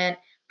government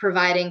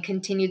providing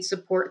continued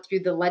support through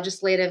the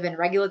legislative and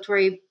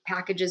regulatory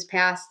packages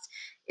passed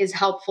is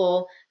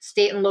helpful.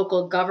 State and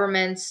local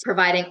governments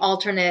providing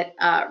alternate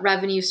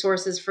revenue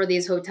sources for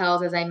these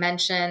hotels, as I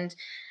mentioned.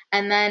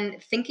 And then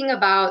thinking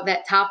about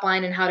that top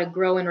line and how to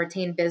grow and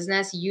retain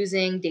business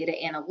using data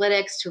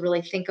analytics to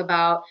really think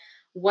about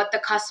what the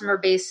customer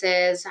base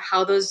is,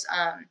 how those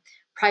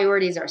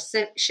priorities are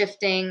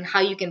shifting, how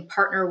you can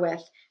partner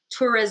with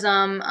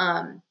tourism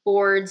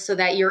boards so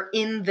that you're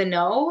in the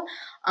know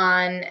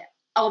on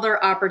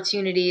other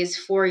opportunities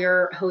for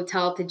your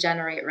hotel to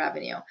generate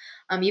revenue.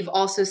 You've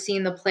also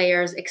seen the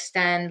players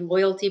extend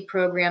loyalty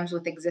programs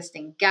with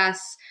existing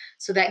guests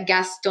so that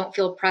guests don't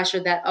feel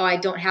pressure that, oh, I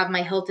don't have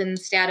my Hilton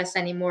status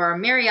anymore or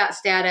Marriott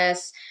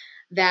status,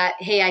 that,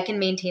 hey, I can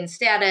maintain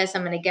status.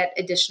 I'm going to get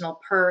additional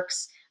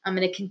perks. I'm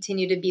going to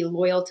continue to be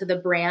loyal to the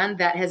brand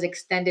that has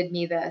extended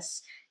me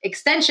this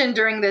extension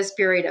during this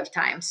period of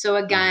time. So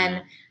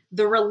again,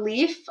 the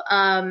relief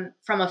from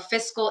a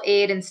fiscal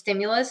aid and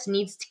stimulus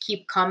needs to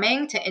keep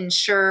coming to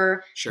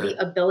ensure the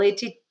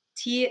ability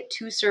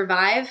to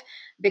survive,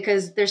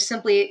 because there's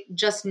simply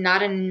just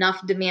not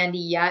enough demand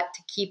yet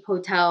to keep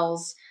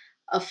hotels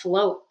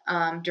afloat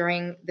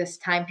during this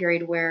time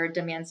period where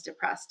demand's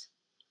depressed.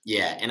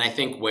 Yeah, and I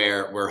think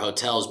where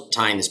hotels,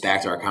 tying this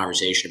back to our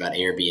conversation about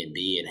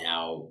Airbnb and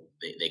how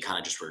they kind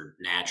of just were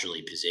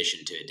naturally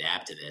positioned to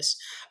adapt to this,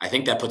 I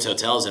think that puts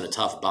hotels in a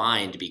tough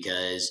bind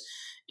because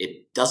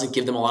it doesn't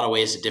give them a lot of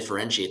ways to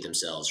differentiate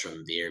themselves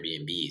from the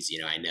Airbnbs. You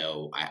know, I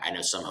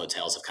know some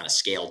hotels have kind of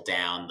scaled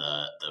down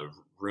the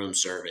room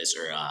service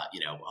or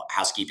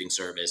housekeeping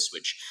service,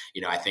 which,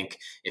 you know, I think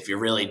if you're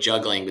really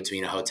juggling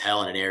between a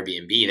hotel and an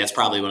Airbnb, that's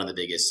probably one of the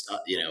biggest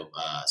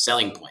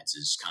selling points,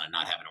 is kind of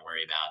not having to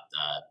worry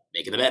about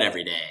making the bed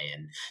every day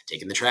and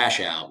taking the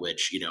trash out,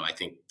 which, you know, I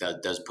think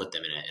that does put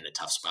them in a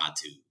tough spot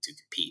to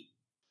compete.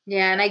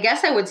 Yeah, and I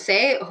guess I would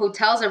say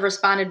hotels have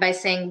responded by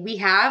saying, we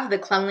have the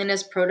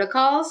cleanliness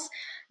protocols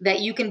that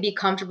you can be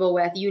comfortable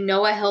with. You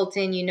know a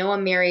Hilton, you know a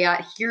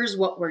Marriott, here's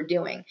what we're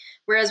doing.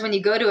 Whereas when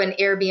you go to an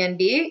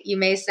Airbnb, you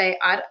may say,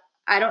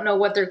 I don't know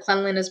what their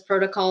cleanliness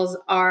protocols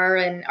are,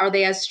 and are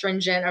they as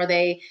stringent? Are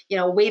they,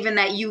 waving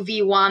that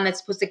UV wand that's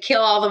supposed to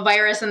kill all the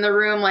virus in the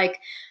room like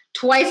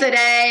twice a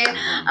day?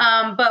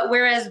 But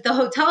whereas the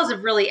hotels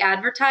have really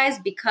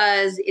advertised,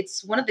 because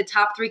it's one of the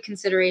top 3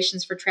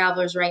 considerations for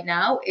travelers right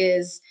now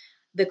is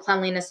the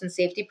cleanliness and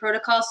safety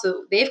protocol.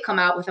 So they've come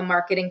out with a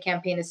marketing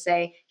campaign to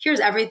say, here's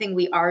everything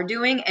we are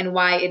doing and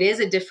why it is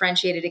a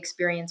differentiated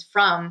experience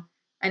from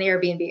an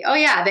Airbnb. Oh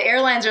yeah, the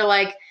airlines are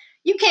like,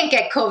 you can't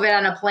get COVID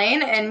on a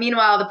plane. And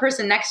meanwhile, the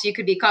person next to you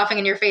could be coughing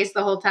in your face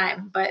the whole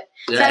time. But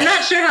so I'm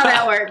not sure how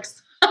that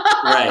works.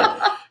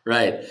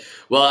 Right.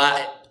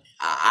 Well,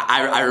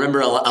 I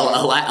remember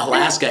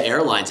Alaska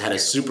Airlines had a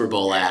Super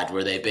Bowl ad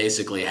where they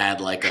basically had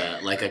like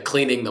a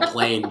cleaning the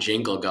plane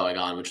jingle going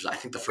on, which was, I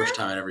think, the first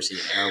time I'd ever seen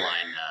an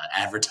airline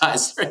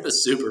advertised during the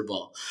Super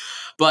Bowl.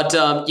 But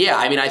I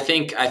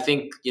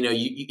think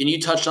you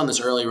touched on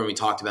this earlier when we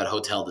talked about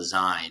hotel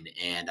design,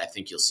 and I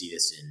think you'll see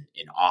this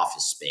in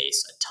office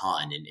space a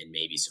ton, and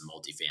maybe some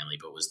multifamily.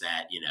 But was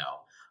that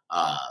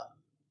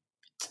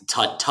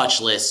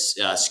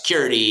touchless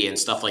security and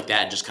stuff like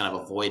that, and just kind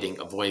of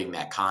avoiding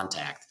that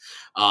contact.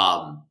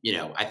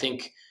 I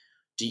think,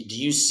 do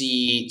you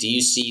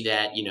see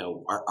that,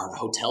 are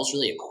hotels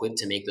really equipped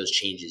to make those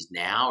changes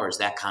now? Or is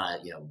that kind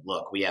of,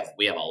 look, we have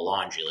a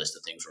laundry list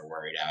of things we're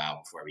worried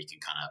about before we can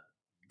kind of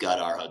gut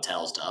our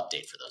hotels to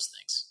update for those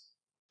things?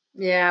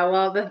 Yeah,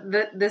 well,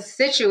 the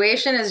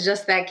situation is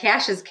just that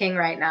cash is king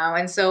right now.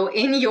 And so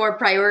in your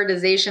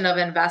prioritization of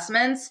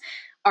investments,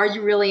 are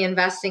you really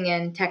investing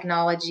in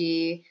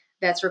technology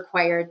that's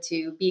required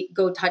to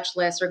go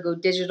touchless or go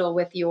digital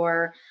with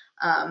your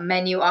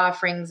menu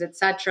offerings, et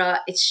cetera?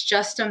 It's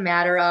just a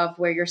matter of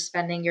where you're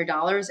spending your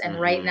dollars. And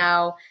right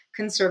now,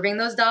 conserving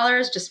those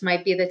dollars just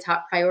might be the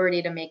top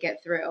priority to make it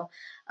through.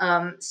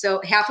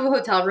 So half of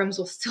hotel rooms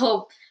will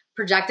still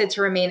projected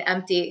to remain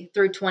empty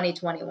through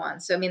 2021.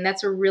 So,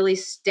 that's a really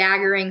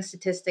staggering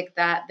statistic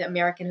that the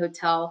American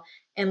Hotel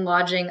and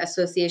Lodging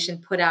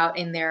Association put out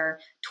in their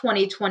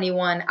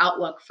 2021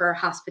 outlook for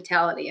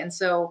hospitality. And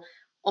so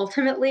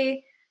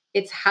ultimately,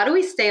 it's how do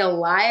we stay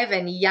alive?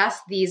 And yes,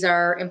 these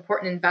are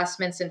important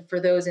investments. And for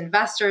those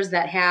investors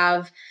that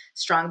have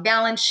strong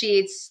balance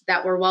sheets,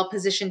 that were well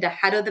positioned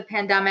ahead of the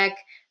pandemic,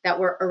 that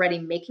were already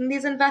making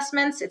these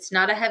investments, it's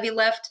not a heavy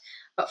lift.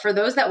 But for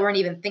those that weren't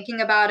even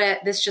thinking about it,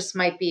 this just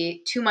might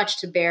be too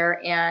much to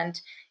bear. And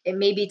it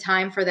may be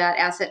time for that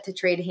asset to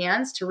trade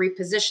hands, to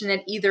reposition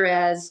it either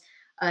as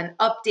an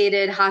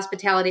updated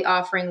hospitality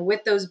offering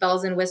with those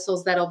bells and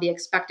whistles that'll be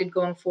expected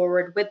going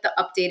forward, with the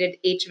updated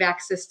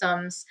HVAC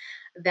systems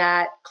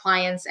that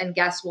clients and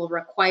guests will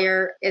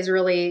require is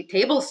really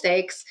table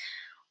stakes,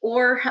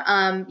 Or,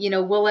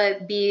 will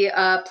it be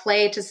a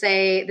play to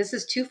say this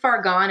is too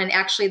far gone and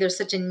actually there's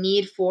such a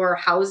need for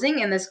housing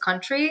in this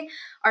country?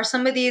 Are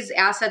some of these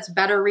assets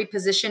better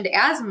repositioned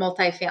as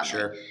multifamily?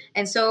 Sure.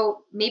 And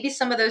so maybe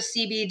some of those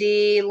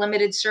CBD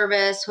limited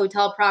service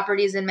hotel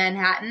properties in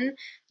Manhattan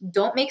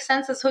don't make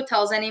sense as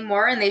hotels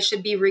anymore, and they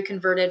should be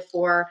reconverted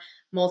for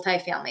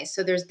multifamily.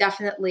 So there's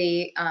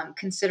definitely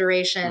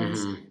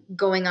considerations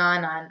going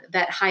on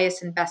that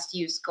highest and best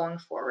use going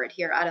forward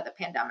here out of the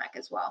pandemic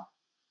as well.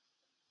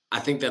 I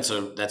think that's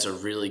a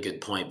really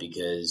good point,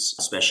 because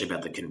especially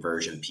about the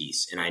conversion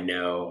piece. And I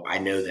know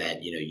that,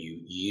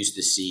 you used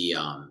to see,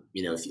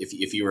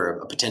 if you were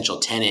a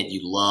potential tenant, you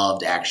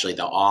loved actually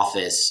the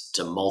office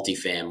to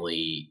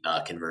multifamily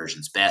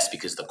conversions best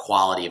because the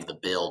quality of the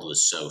build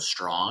was so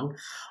strong.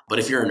 But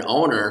if you're an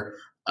owner,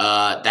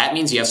 that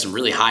means you have some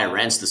really high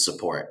rents to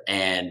support,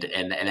 and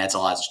that's a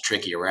lot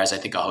trickier. Whereas I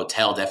think a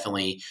hotel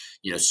definitely,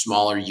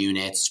 smaller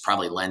units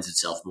probably lends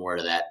itself more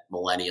to that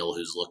millennial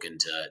who's looking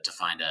to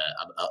find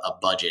a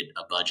budget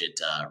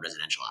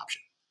residential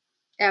option.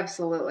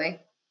 Absolutely.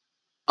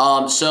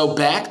 So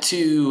back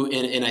to,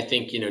 and I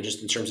think,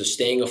 just in terms of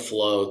staying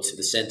afloat,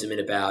 the sentiment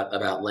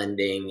about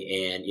lending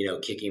and,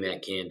 kicking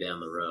that can down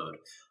the road.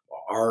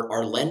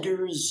 Are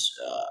lenders,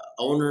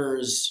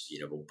 owners,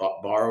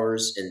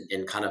 borrowers,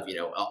 and kind of,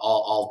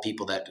 all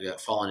people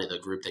that fall into the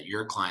group that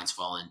your clients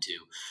fall into,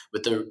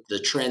 with the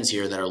trends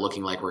here that are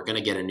looking like we're going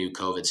to get a new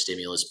COVID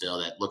stimulus bill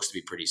that looks to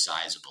be pretty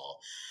sizable.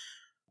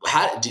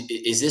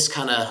 Is this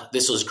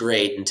this was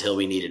great until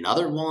we need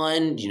another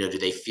one? Do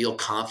they feel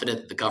confident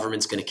that the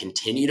government's going to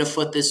continue to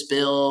foot this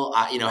bill?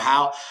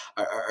 How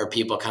are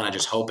people kind of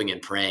just hoping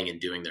and praying and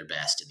doing their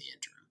best in the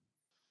interim?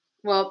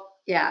 Well,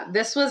 yeah,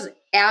 this was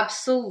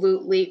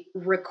absolutely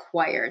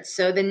required.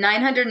 So the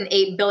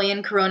 908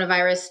 billion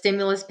coronavirus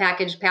stimulus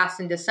package passed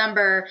in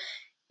December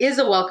is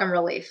a welcome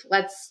relief.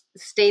 Let's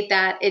state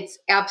that it's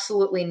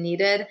absolutely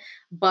needed,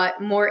 but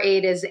more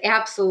aid is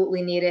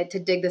absolutely needed to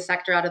dig the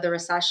sector out of the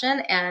recession.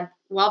 And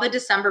while the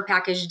December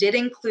package did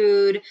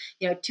include,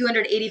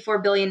 284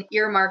 billion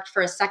earmarked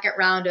for a second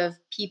round of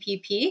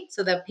PPP,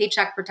 so the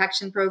Paycheck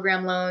Protection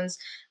Program loans,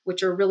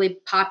 which are really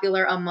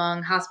popular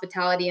among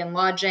hospitality and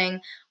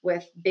lodging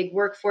with big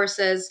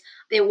workforces,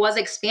 it was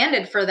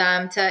expanded for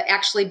them to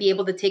actually be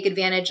able to take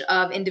advantage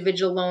of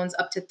individual loans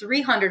up to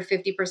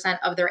 350%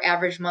 of their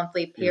average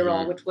monthly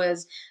payroll, which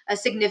was a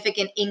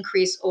significant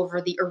increase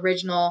over the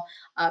original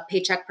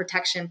Paycheck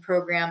Protection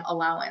Program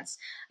allowance.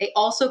 They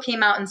also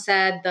came out and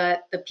said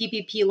that the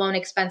PPP loan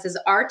expenses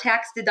are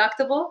tax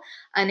deductible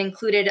and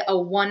included a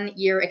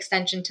 1-year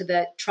extension to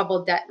the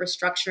troubled debt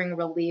restructuring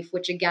relief,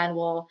 which again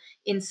will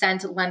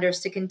incent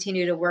lenders to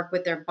continue to work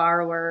with their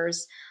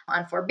borrowers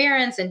on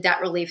forbearance and debt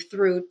relief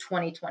through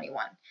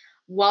 2021.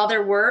 While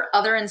there were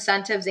other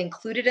incentives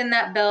included in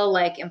that bill,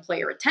 like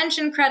employee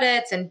retention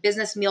credits and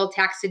business meal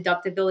tax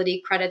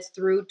deductibility credits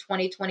through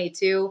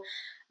 2022,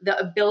 the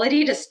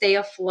ability to stay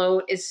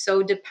afloat is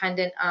so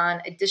dependent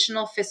on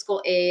additional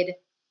fiscal aid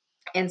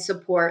and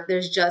support.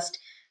 There's just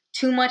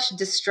too much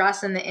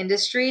distress in the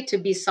industry to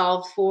be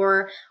solved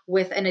for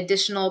with an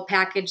additional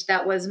package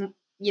that was,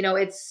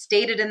 it's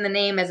stated in the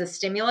name as a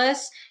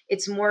stimulus.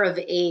 It's more of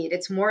aid.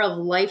 It's more of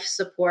life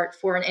support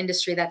for an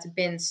industry that's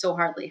been so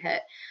hardly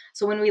hit.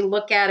 So when we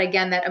look at,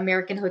 again, that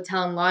American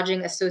Hotel and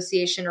Lodging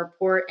Association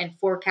report and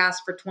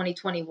forecast for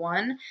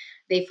 2021,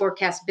 they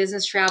forecast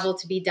business travel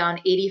to be down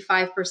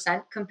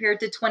 85% compared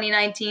to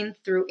 2019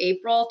 through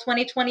April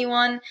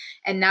 2021.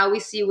 And now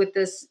we see with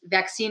this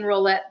vaccine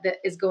rollout that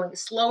is going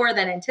slower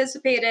than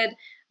anticipated,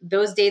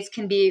 those dates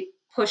can be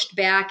pushed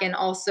back. And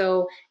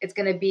also it's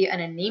going to be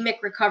an anemic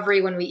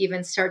recovery when we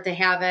even start to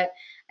have it.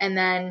 And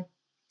then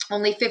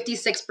only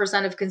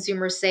 56% of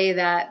consumers say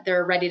that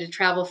they're ready to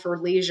travel for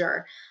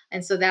leisure.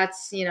 And so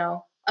that's,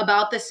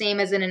 about the same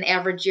as in an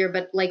average year.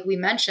 But like we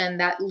mentioned,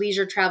 that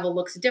leisure travel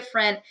looks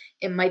different.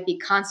 It might be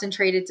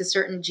concentrated to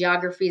certain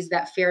geographies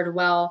that fared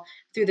well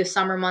through the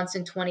summer months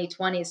in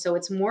 2020. So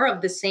it's more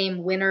of the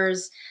same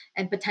winners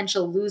and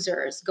potential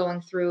losers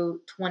going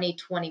through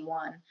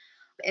 2021.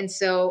 And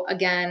so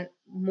again,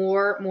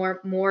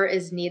 more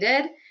is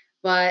needed.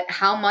 But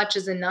how much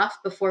is enough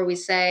before we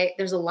say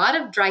there's a lot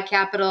of dry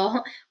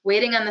capital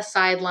waiting on the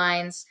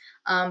sidelines?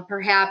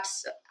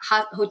 Perhaps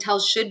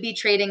hotels should be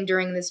trading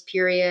during this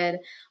period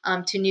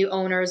to new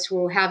owners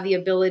who have the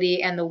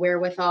ability and the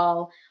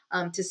wherewithal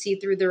to see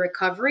through the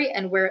recovery,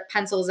 and where it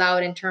pencils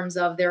out in terms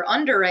of their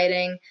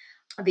underwriting,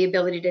 the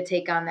ability to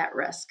take on that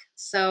risk.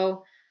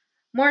 So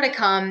more to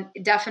come.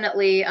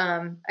 Definitely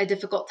a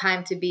difficult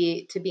time to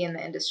be in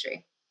the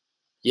industry.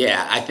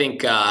 Yeah, I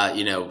think,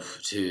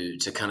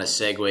 to kind of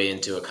segue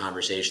into a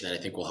conversation that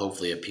I think will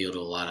hopefully appeal to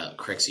a lot of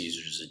CREX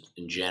users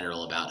in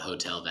general about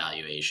hotel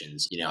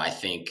valuations. I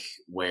think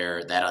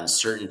where that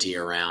uncertainty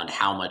around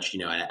how much,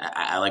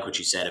 I like what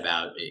you said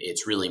about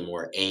it's really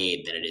more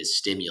aid than it is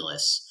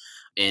stimulus.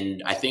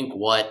 And I think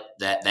what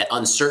that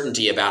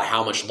uncertainty about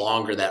how much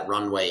longer that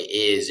runway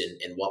is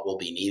and what will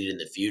be needed in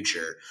the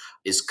future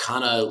is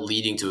kind of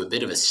leading to a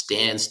bit of a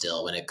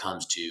standstill when it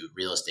comes to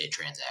real estate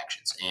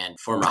transactions. And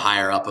former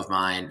higher up of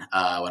mine,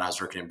 when I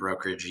was working in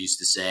brokerage, used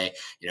to say,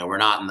 we're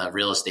not in the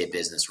real estate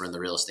business, we're in the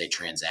real estate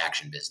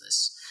transaction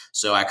business.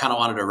 So I kind of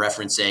wanted to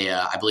reference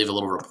I believe a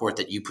little report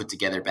that you put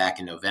together back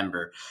in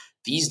November.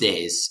 These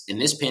days, in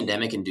this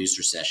pandemic-induced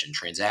recession,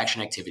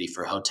 transaction activity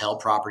for hotel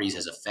properties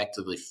has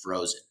effectively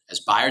frozen as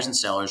buyers and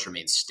sellers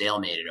remain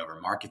stalemated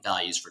over market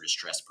values for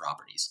distressed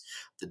properties.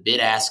 The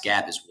bid-ask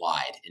gap is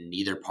wide, and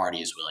neither party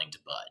is willing to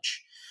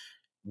budge.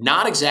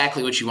 Not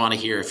exactly what you want to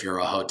hear if you're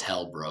a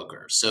hotel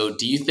broker. So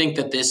do you think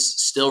that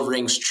this still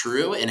rings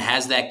true, and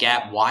has that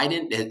gap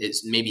widened?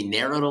 It's maybe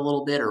narrowed a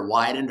little bit or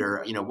widened,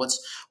 or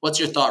what's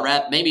your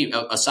thought? Maybe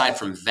aside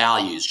from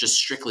values, just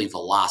strictly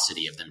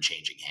velocity of them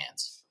changing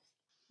hands.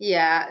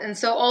 Yeah. And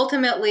so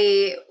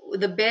ultimately,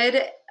 the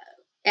bid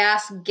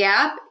ask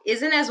gap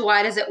isn't as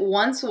wide as it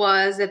once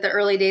was at the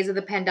early days of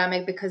the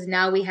pandemic, because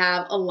now we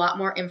have a lot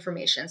more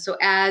information. So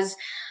as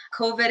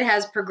COVID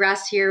has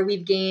progressed here,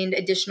 we've gained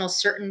additional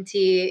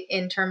certainty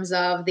in terms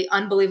of the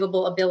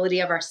unbelievable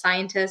ability of our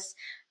scientists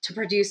to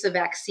produce a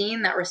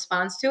vaccine that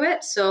responds to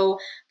it. So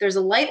there's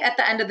a light at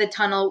the end of the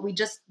tunnel. We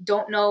just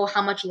don't know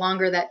how much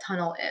longer that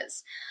tunnel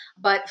is.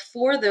 But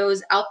for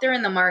those out there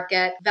in the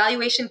market,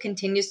 valuation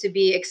continues to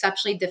be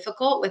exceptionally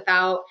difficult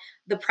without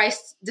the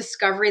price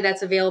discovery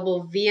that's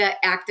available via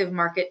active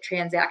market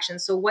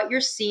transactions. So what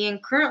you're seeing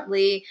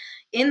currently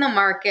in the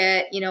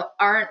market,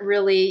 aren't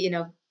really,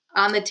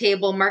 on the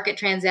table market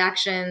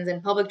transactions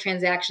and public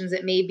transactions.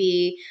 It may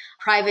be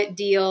private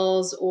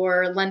deals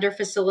or lender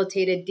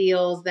facilitated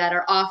deals that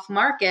are off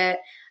market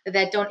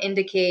that don't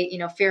indicate,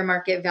 fair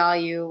market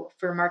value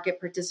for market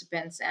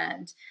participants,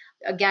 and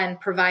again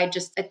provide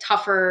just a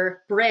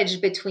tougher bridge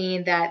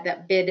between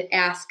that bid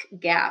ask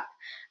gap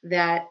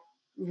that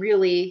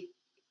really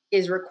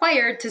is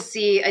required to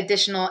see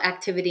additional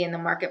activity in the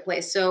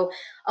marketplace. So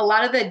a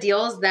lot of the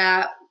deals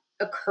that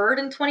occurred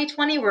in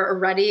 2020 were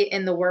already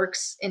in the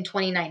works in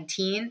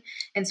 2019.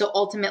 And so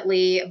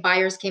ultimately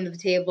buyers came to the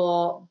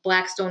table.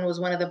 Blackstone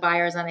was one of the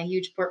buyers on a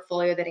huge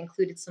portfolio that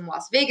included some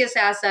Las Vegas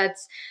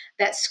assets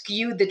that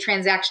skewed the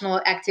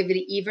transactional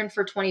activity even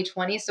for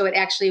 2020. So it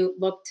actually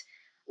looked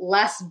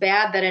less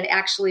bad than it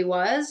actually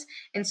was.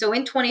 And so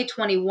in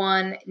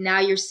 2021, now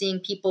you're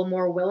seeing people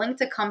more willing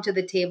to come to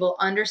the table,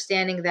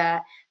 understanding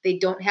that they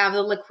don't have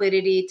the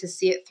liquidity to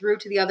see it through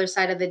to the other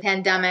side of the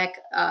pandemic.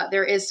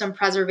 There is some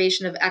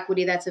preservation of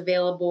equity that's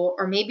available,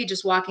 or maybe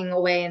just walking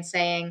away and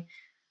saying,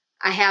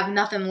 I have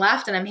nothing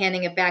left and I'm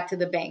handing it back to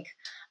the bank.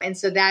 And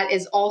so that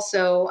is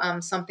also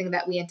something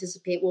that we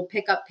anticipate will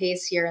pick up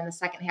pace here in the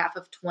second half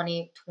of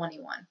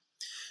 2021.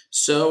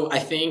 So I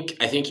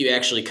think you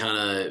actually kind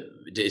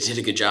of did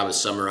a good job of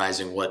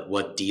summarizing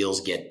what deals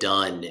get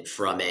done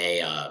from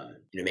a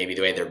maybe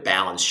the way their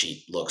balance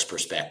sheet looks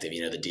perspective.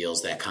 The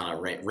deals that kind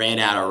of ran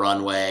out of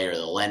runway, or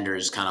the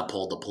lenders kind of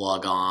pulled the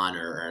plug on,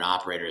 or an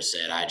operator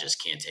said, I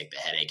just can't take the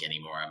headache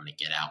anymore. I'm going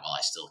to get out while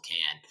I still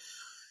can.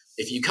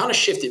 If you kind of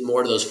shift it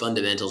more to those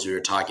fundamentals we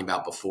were talking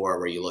about before,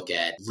 where you look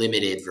at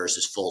limited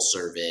versus full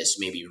service,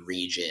 maybe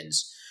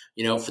regions,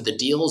 for the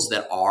deals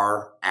that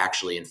are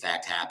actually in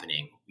fact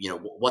happening,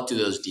 what do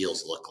those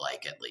deals look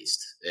like, at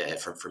least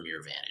from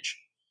your vantage?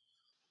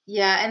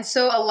 Yeah, and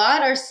so a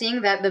lot are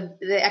seeing that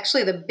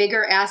the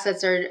bigger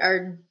assets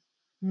are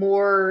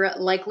more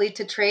likely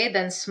to trade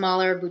than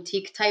smaller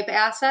boutique type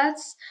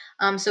assets.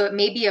 So it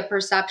may be a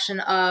perception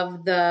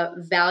of the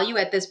value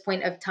at this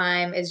point of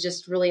time is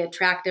just really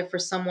attractive for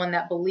someone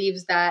that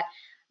believes that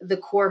the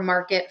core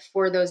market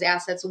for those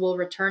assets will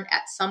return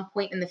at some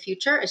point in the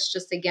future. It's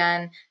just,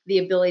 again, the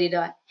ability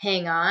to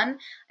hang on.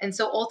 And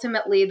so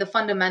ultimately, the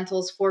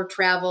fundamentals for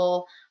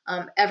travel,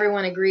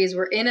 everyone agrees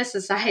we're in a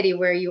society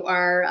where you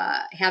are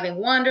having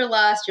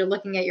wanderlust, you're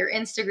looking at your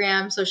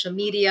Instagram, social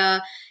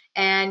media,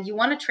 and you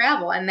want to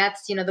travel. And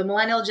that's, the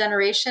millennial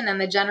generation and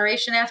the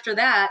generation after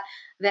that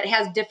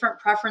has different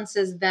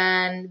preferences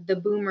than the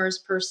boomers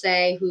per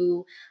se,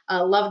 who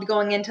loved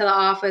going into the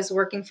office,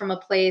 working from a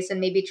place, and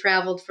maybe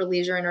traveled for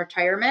leisure and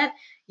retirement.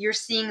 You're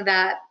seeing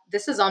that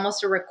this is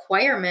almost a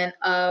requirement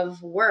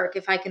of work.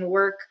 If I can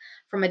work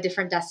from a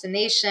different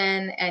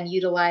destination and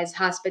utilize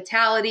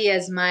hospitality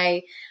as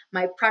my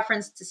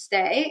preference to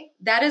stay,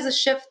 that is a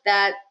shift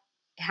that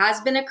has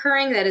been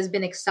occurring, that has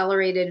been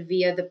accelerated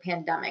via the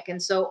pandemic.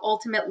 And so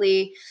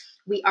ultimately,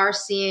 we are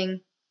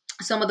seeing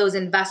some of those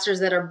investors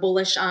that are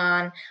bullish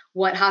on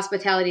what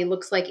hospitality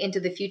looks like into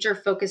the future,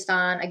 focused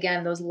on,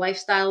 again, those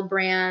lifestyle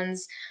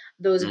brands,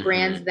 those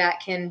brands that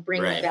can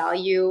bring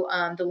value,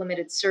 the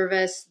limited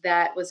service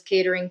that was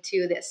catering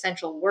to the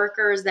essential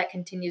workers, that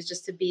continues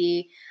just to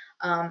be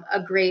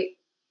a great,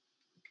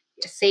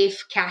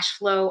 safe cash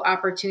flow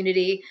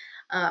opportunity.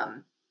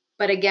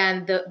 But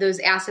again, those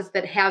assets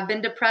that have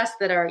been depressed,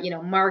 that are,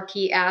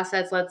 marquee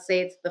assets, let's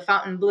say it's the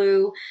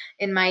Fontainebleau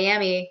in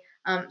Miami,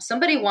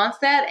 somebody wants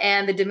that,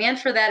 and the demand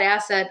for that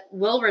asset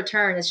will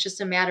return. It's just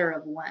a matter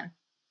of when.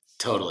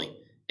 Totally.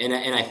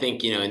 And I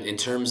think, in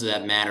terms of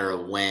that matter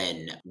of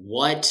when,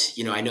 what,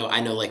 I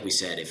know, like we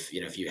said, if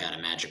you had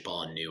a magic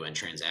ball and knew when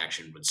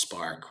transaction would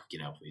spark,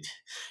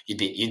 you'd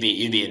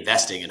be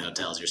investing in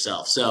hotels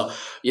yourself. So,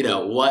 maybe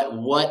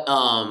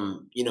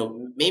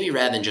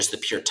rather than just the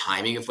pure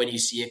timing of when you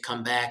see it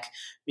come back,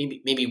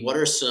 maybe what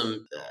are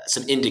some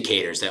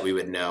indicators that we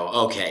would know,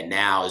 okay,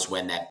 now is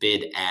when that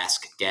bid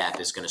ask gap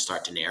is going to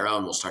start to narrow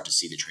and we'll start to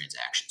see the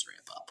transactions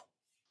ramp up.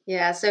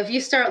 Yeah. So if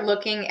you start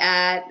looking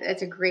at,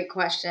 that's a great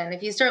question.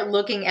 If you start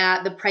looking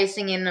at the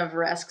pricing in of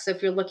risk, so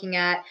if you're looking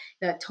at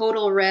the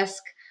total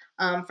risk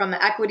from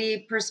the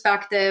equity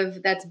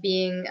perspective that's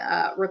being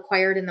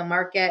required in the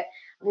market,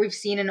 we've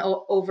seen an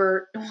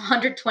over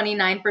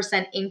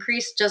 129%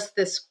 increase just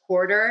this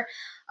quarter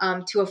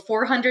to a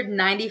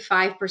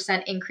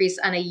 495% increase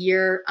on a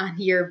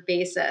year-on-year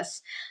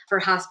basis for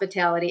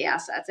hospitality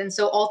assets. And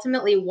so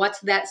ultimately, what's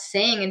that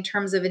saying in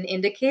terms of an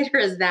indicator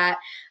is that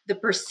the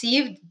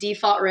perceived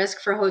default risk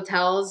for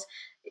hotels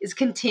is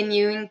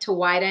continuing to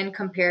widen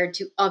compared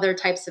to other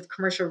types of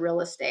commercial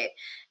real estate.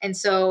 And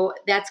so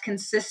that's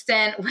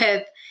consistent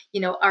with,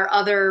 our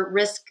other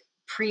risk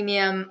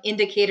premium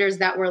indicators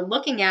that we're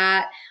looking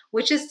at,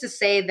 which is to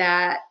say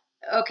that,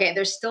 okay,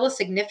 there's still a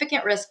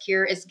significant risk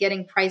here. It's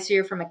getting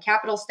pricier from a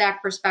capital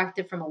stack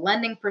perspective, from a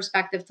lending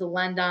perspective to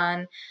lend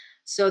on.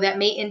 So that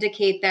may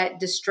indicate that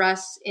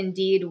distress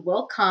indeed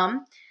will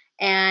come.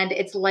 And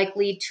it's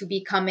likely to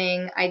be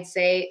coming, I'd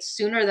say,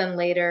 sooner than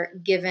later,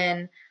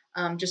 given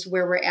just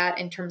where we're at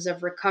in terms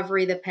of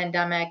recovery, the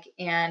pandemic,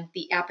 and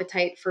the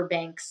appetite for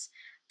banks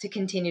to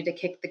continue to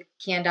kick the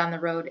can down the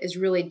road is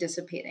really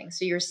dissipating.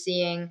 So you're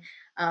seeing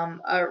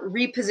a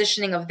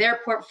repositioning of their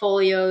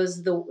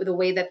portfolios, the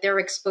way that they're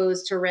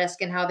exposed to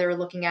risk and how they're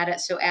looking at it.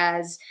 So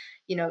as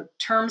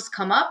terms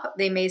come up,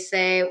 they may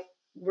say,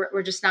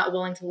 we're just not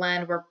willing to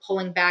lend. We're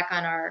pulling back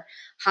on our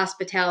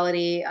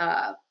hospitality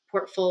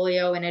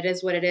portfolio, and it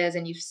is what it is.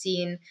 And you've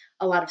seen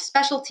a lot of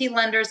specialty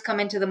lenders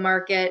come into the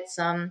market,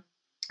 some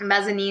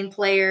mezzanine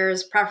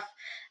players, pref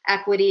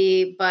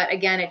equity, but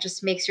again, it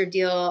just makes your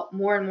deal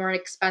more and more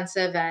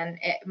expensive, and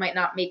it might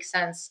not make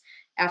sense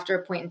after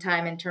a point in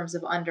time in terms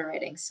of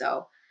underwriting.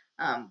 So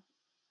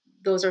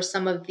those are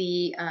some of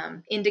the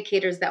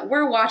indicators that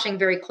we're watching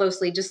very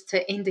closely, just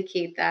to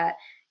indicate that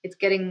it's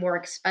getting more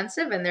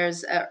expensive and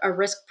there's a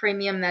risk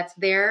premium that's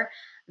there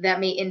that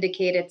may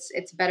indicate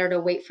it's better to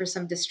wait for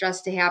some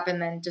distress to happen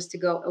than just to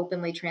go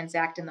openly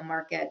transact in the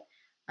market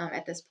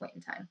at this point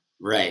in time.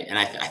 Right. And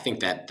I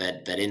think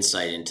that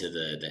insight into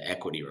the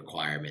equity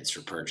requirements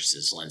for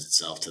purchases lends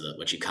itself to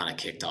what you kind of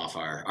kicked off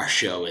our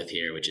show with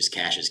here, which is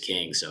cash is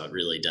king. So it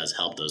really does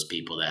help those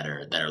people that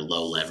are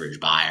low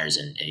leverage buyers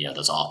and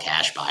those all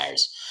cash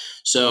buyers.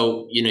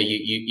 So,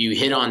 you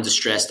hit on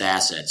distressed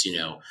assets,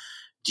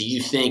 do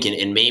you think,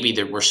 and maybe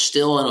that we're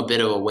still in a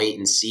bit of a wait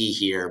and see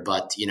here,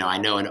 but, I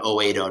know in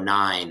 08,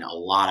 09, a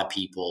lot of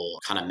people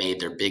kind of made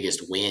their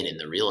biggest win in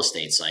the real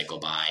estate cycle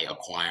by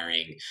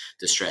acquiring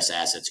distressed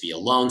assets via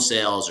loan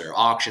sales or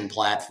auction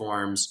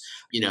platforms.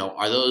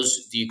 Are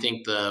those, do you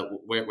think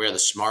where the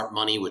smart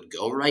money would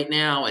go right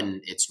now?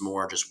 And it's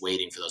more just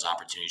waiting for those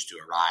opportunities to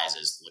arise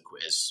as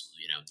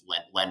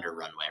lender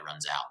runway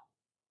runs out?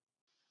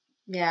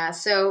 Yeah.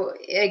 So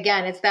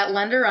again, it's that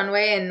lender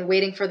runway and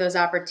waiting for those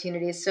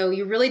opportunities. So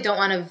you really don't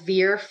want to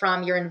veer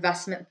from your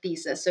investment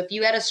thesis. So if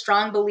you had a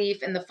strong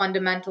belief in the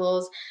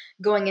fundamentals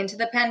going into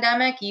the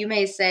pandemic, you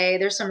may say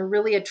there's some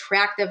really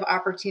attractive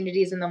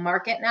opportunities in the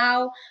market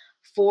now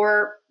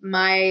for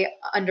my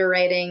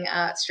underwriting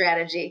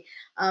strategy.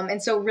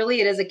 And so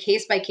really it is a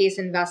case-by-case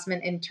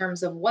investment in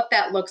terms of what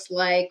that looks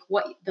like,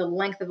 what the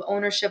length of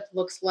ownership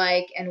looks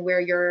like, and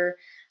where you're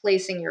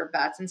placing your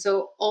bets. And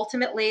so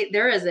ultimately,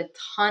 there is a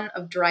ton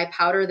of dry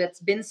powder that's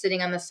been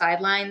sitting on the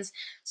sidelines.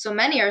 So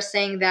many are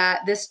saying that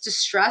this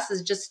distress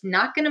is just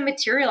not going to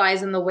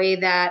materialize in the way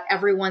that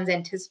everyone's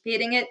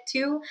anticipating it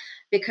to,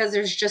 because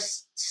there's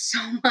just so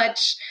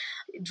much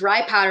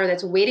dry powder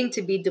that's waiting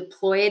to be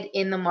deployed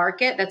in the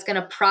market that's going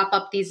to prop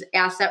up these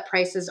asset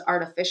prices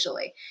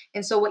artificially.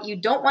 And so what you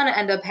don't want to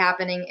end up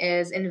happening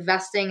is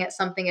investing at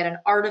something at an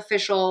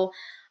artificial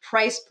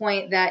price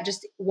point that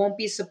just won't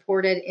be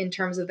supported in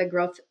terms of the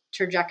growth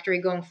trajectory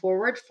going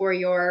forward for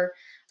your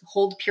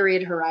hold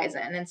period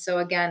horizon. And so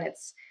again,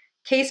 it's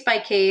case by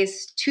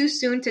case, too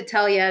soon to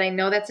tell yet. I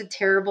know that's a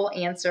terrible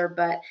answer,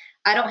 but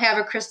I don't have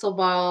a crystal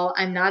ball.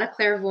 I'm not a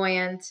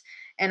clairvoyant.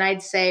 And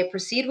I'd say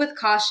proceed with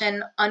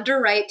caution,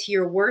 underwrite to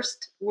your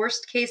worst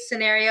case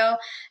scenario.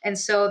 And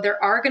so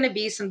there are going to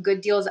be some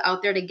good deals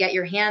out there to get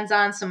your hands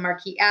on, some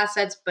marquee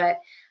assets, but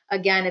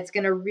again, it's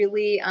going to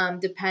really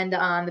depend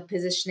on the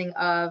positioning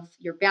of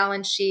your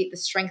balance sheet, the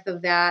strength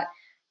of that.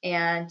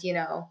 And,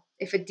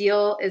 if a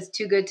deal is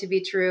too good to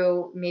be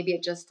true, maybe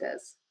it just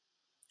is.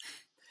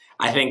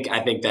 I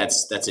think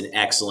that's an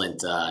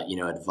excellent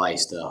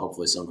advice to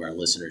hopefully some of our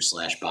listeners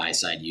 / buy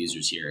side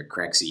users here at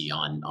Crexy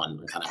on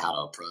kind of how to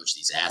approach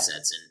these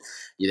assets,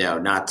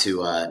 and not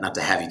to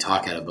have you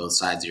talk out of both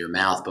sides of your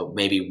mouth, but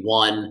maybe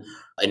one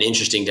an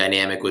interesting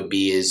dynamic would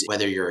be is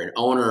whether you're an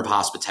owner of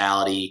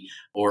hospitality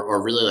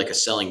or really like a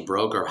selling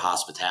broker of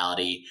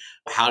hospitality,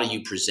 how do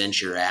you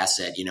present your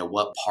asset?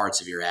 What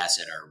parts of your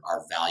asset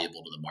are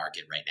valuable to the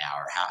market right now?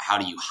 Or how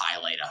do you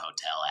highlight a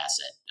hotel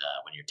asset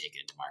when you're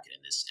taking it to market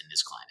in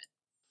this climate?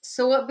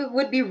 So what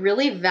would be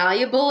really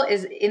valuable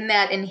is in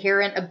that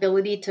inherent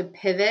ability to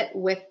pivot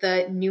with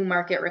the new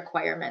market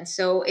requirements.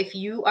 So if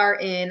you are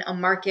in a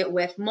market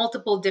with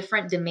multiple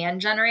different demand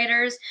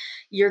generators,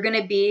 you're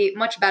going to be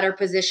much better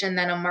positioned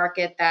than a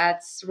market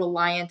that's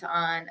reliant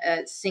on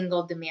a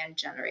single demand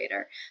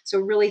generator. So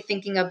really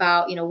thinking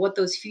about, what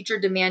those future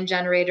demand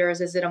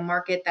generators, is it a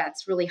market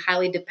that's really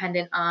highly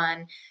dependent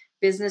on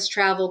business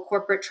travel,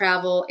 corporate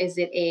travel? Is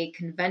it a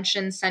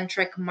convention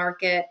centric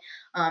market?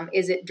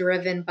 Is it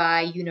driven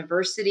by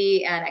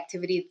university and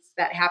activities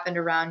that happened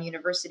around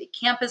university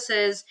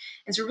campuses?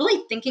 And so,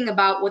 really thinking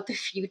about what the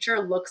future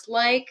looks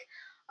like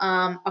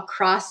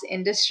across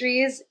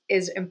industries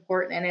is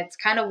important. And it's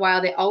kind of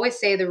wild. They always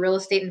say the real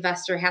estate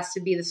investor has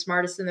to be the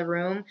smartest in the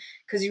room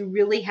because you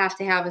really have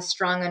to have a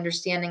strong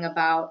understanding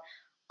about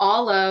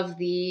all of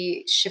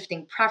the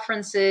shifting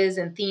preferences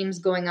and themes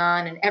going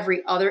on in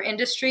every other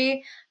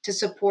industry to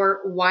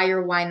support why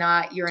or why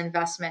not your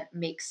investment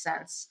makes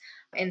sense.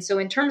 And so,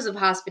 in terms of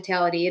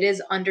hospitality, it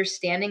is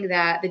understanding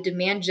that the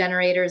demand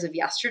generators of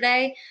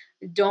yesterday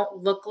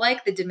don't look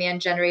like the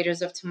demand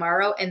generators of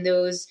tomorrow. And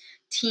those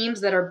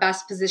teams that are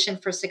best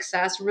positioned for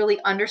success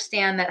really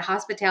understand that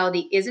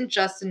hospitality isn't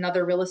just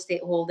another real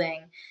estate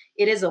holding,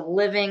 it is a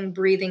living,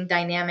 breathing,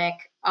 dynamic,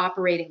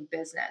 operating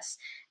business.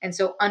 And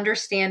so,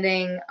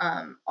 understanding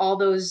all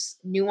those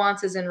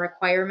nuances and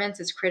requirements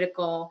is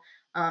critical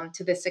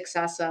to the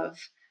success of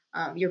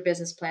your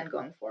business plan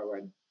going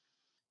forward.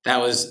 That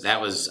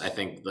was, I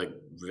think, like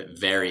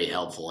very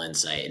helpful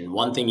insight. And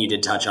one thing you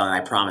did touch on, and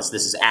I promise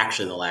this is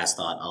actually the last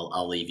thought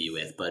I'll leave you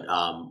with, but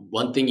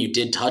one thing you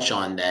did touch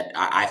on that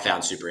I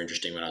found super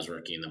interesting when I was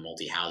working in the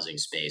multi-housing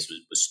space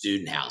was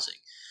student housing.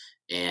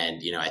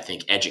 And, I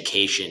think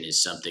education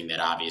is something that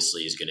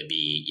obviously is going to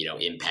be,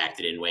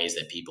 impacted in ways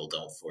that people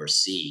don't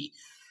foresee,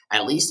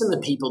 at least in the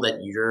people that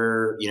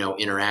you're,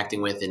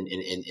 interacting with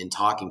and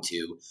talking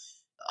to.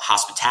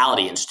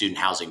 Hospitality and student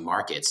housing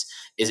markets,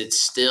 is it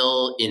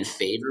still in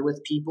favor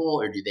with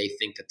people, or do they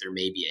think that there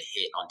may be a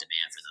hit on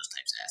demand for those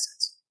types of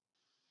assets?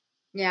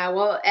 Yeah,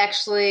 well,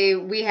 actually,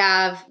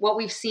 what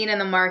we've seen in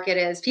the market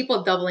is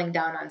people doubling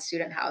down on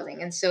student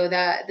housing. And so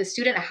the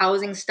student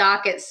housing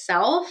stock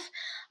itself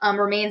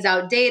remains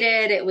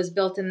outdated. It was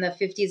built in the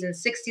 50s and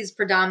 60s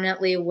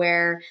predominantly,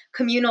 where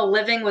communal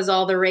living was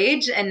all the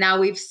rage. And now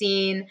we've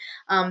seen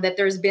that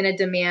there's been a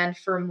demand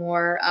for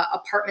more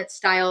apartment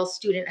style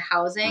student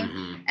housing.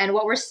 Mm-hmm. And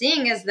what we're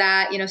seeing is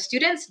that,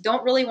 students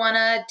don't really want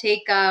to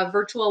take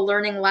virtual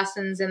learning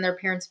lessons in their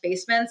parents'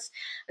 basements.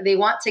 They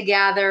want to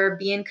gather,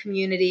 be in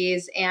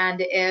communities. And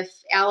if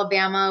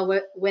Alabama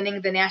winning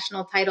the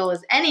national title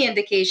is any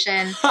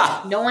indication,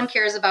 no one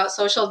cares about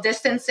social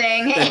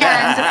distancing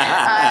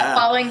and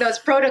following those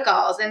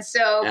protocols. And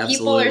so Absolutely.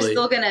 People are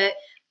still going to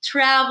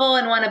travel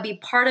and want to be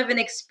part of an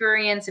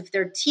experience. If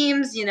their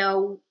team's,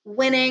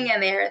 winning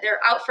and they're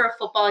out for a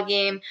football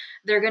game,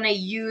 they're going to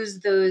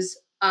use those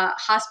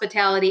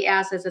hospitality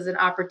assets as an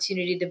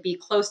opportunity to be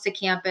close to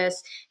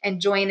campus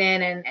and join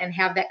in and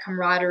have that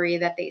camaraderie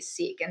that they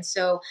seek. And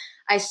so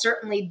I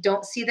certainly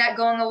don't see that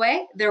going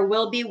away. There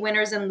will be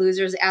winners and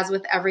losers, as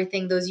with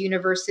everything. Those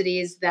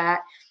universities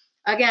that,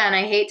 again,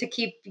 I hate to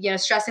keep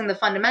stressing the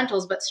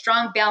fundamentals, but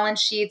strong balance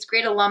sheets,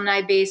 great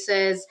alumni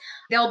bases,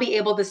 they'll be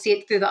able to see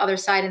it through the other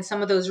side. And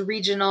some of those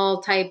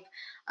regional type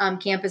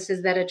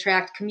campuses that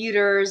attract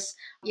commuters,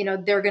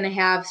 they're going to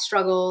have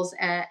struggles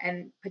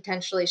and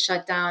potentially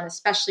shut down,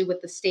 especially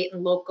with the state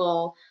and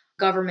local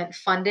government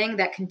funding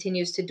that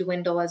continues to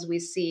dwindle as we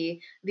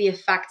see the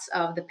effects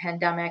of the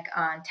pandemic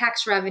on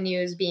tax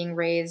revenues being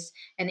raised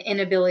and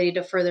inability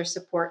to further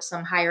support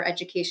some higher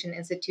education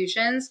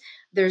institutions.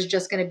 There's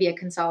just going to be a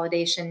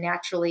consolidation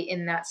naturally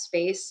in that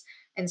space.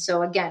 And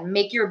so, again,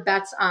 make your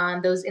bets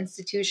on those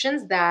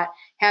institutions that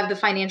have the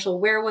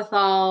financial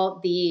wherewithal,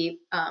 the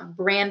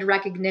brand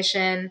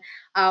recognition,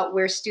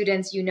 where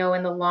students, in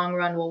the long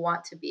run will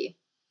want to be.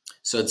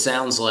 So it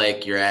sounds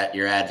like you're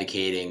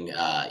advocating,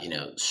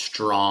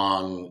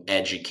 strong,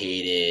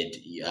 educated,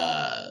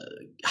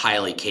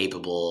 highly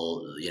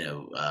capable,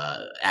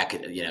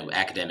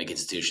 academic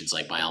institutions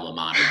like my alma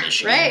mater,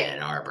 Michigan, Right. and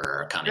Ann Arbor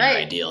are kind of Right.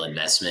 your ideal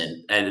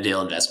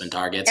investment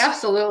targets.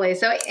 Absolutely.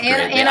 So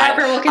Ann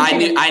Arbor will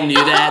continue. I knew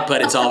that,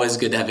 but it's always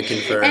good to have it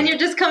confirmed. And you're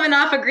just coming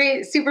off a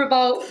great Super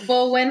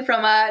Bowl win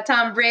from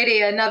Tom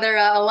Brady, another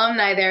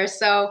alumni there.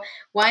 So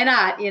why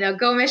not?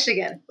 Go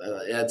Michigan.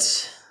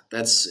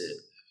 That's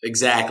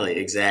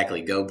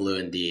exactly. Go blue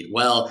indeed.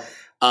 Well,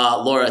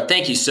 Laura,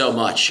 thank you so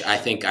much. I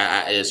think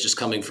it's just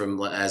coming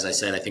from, as I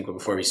said, I think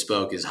before we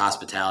spoke, is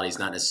hospitality is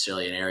not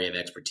necessarily an area of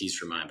expertise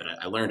for mine, but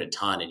I learned a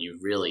ton, and you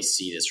really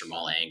see this from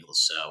all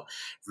angles. So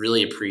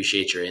really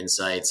appreciate your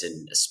insights,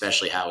 and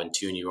especially how in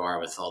tune you are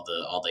with all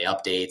the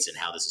updates and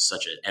how this is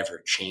such an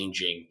ever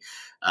changing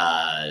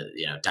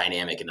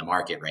dynamic in the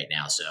market right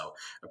now. So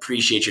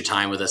appreciate your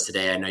time with us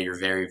today. I know you're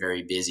very,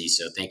 very busy,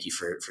 so thank you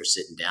for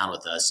sitting down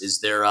with us. Is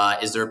there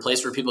a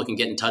place where people can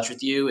get in touch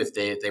with you if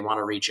they want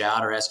to reach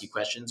out or ask you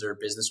questions or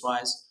business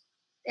wise?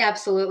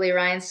 Absolutely,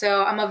 Ryan.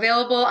 So I'm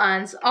available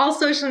on all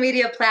social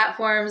media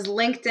platforms,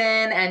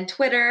 LinkedIn and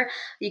Twitter.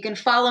 You can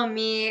follow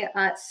me,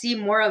 see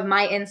more of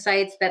my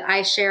insights that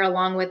I share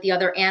along with the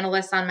other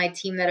analysts on my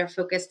team that are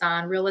focused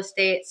on real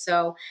estate.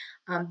 So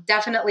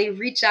definitely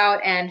reach out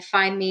and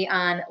find me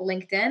on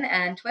LinkedIn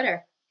and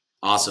Twitter.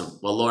 Awesome.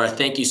 Well, Laura,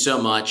 thank you so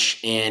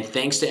much. And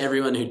thanks to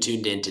everyone who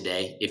tuned in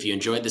today. If you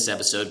enjoyed this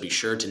episode, be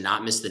sure to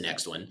not miss the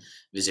next one.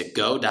 Visit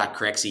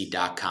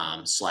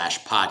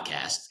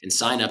go.crexy.com/podcast and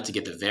sign up to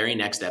get the very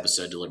next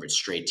episode delivered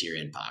straight to your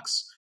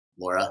inbox.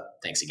 Laura,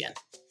 thanks again.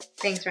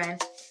 Thanks, Ryan.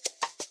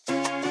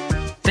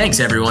 Thanks,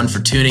 everyone, for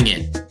tuning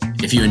in.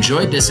 If you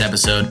enjoyed this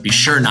episode, be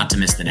sure not to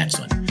miss the next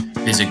one.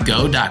 Visit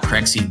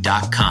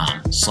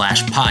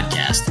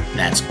go.crexy.com/podcast.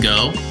 That's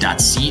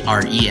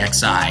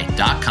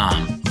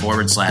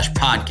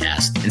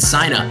go.crexi.com/podcast and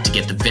sign up to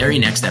get the very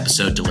next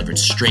episode delivered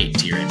straight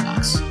to your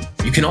inbox.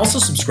 You can also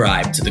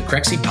subscribe to the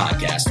Crexy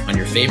Podcast on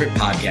your favorite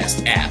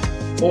podcast app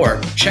or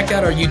check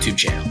out our YouTube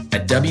channel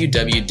at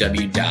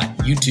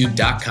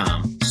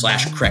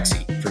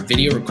www.youtube.com/Crexy for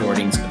video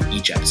recordings of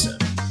each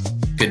episode.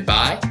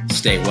 Goodbye,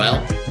 stay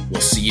well,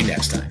 we'll see you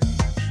next time.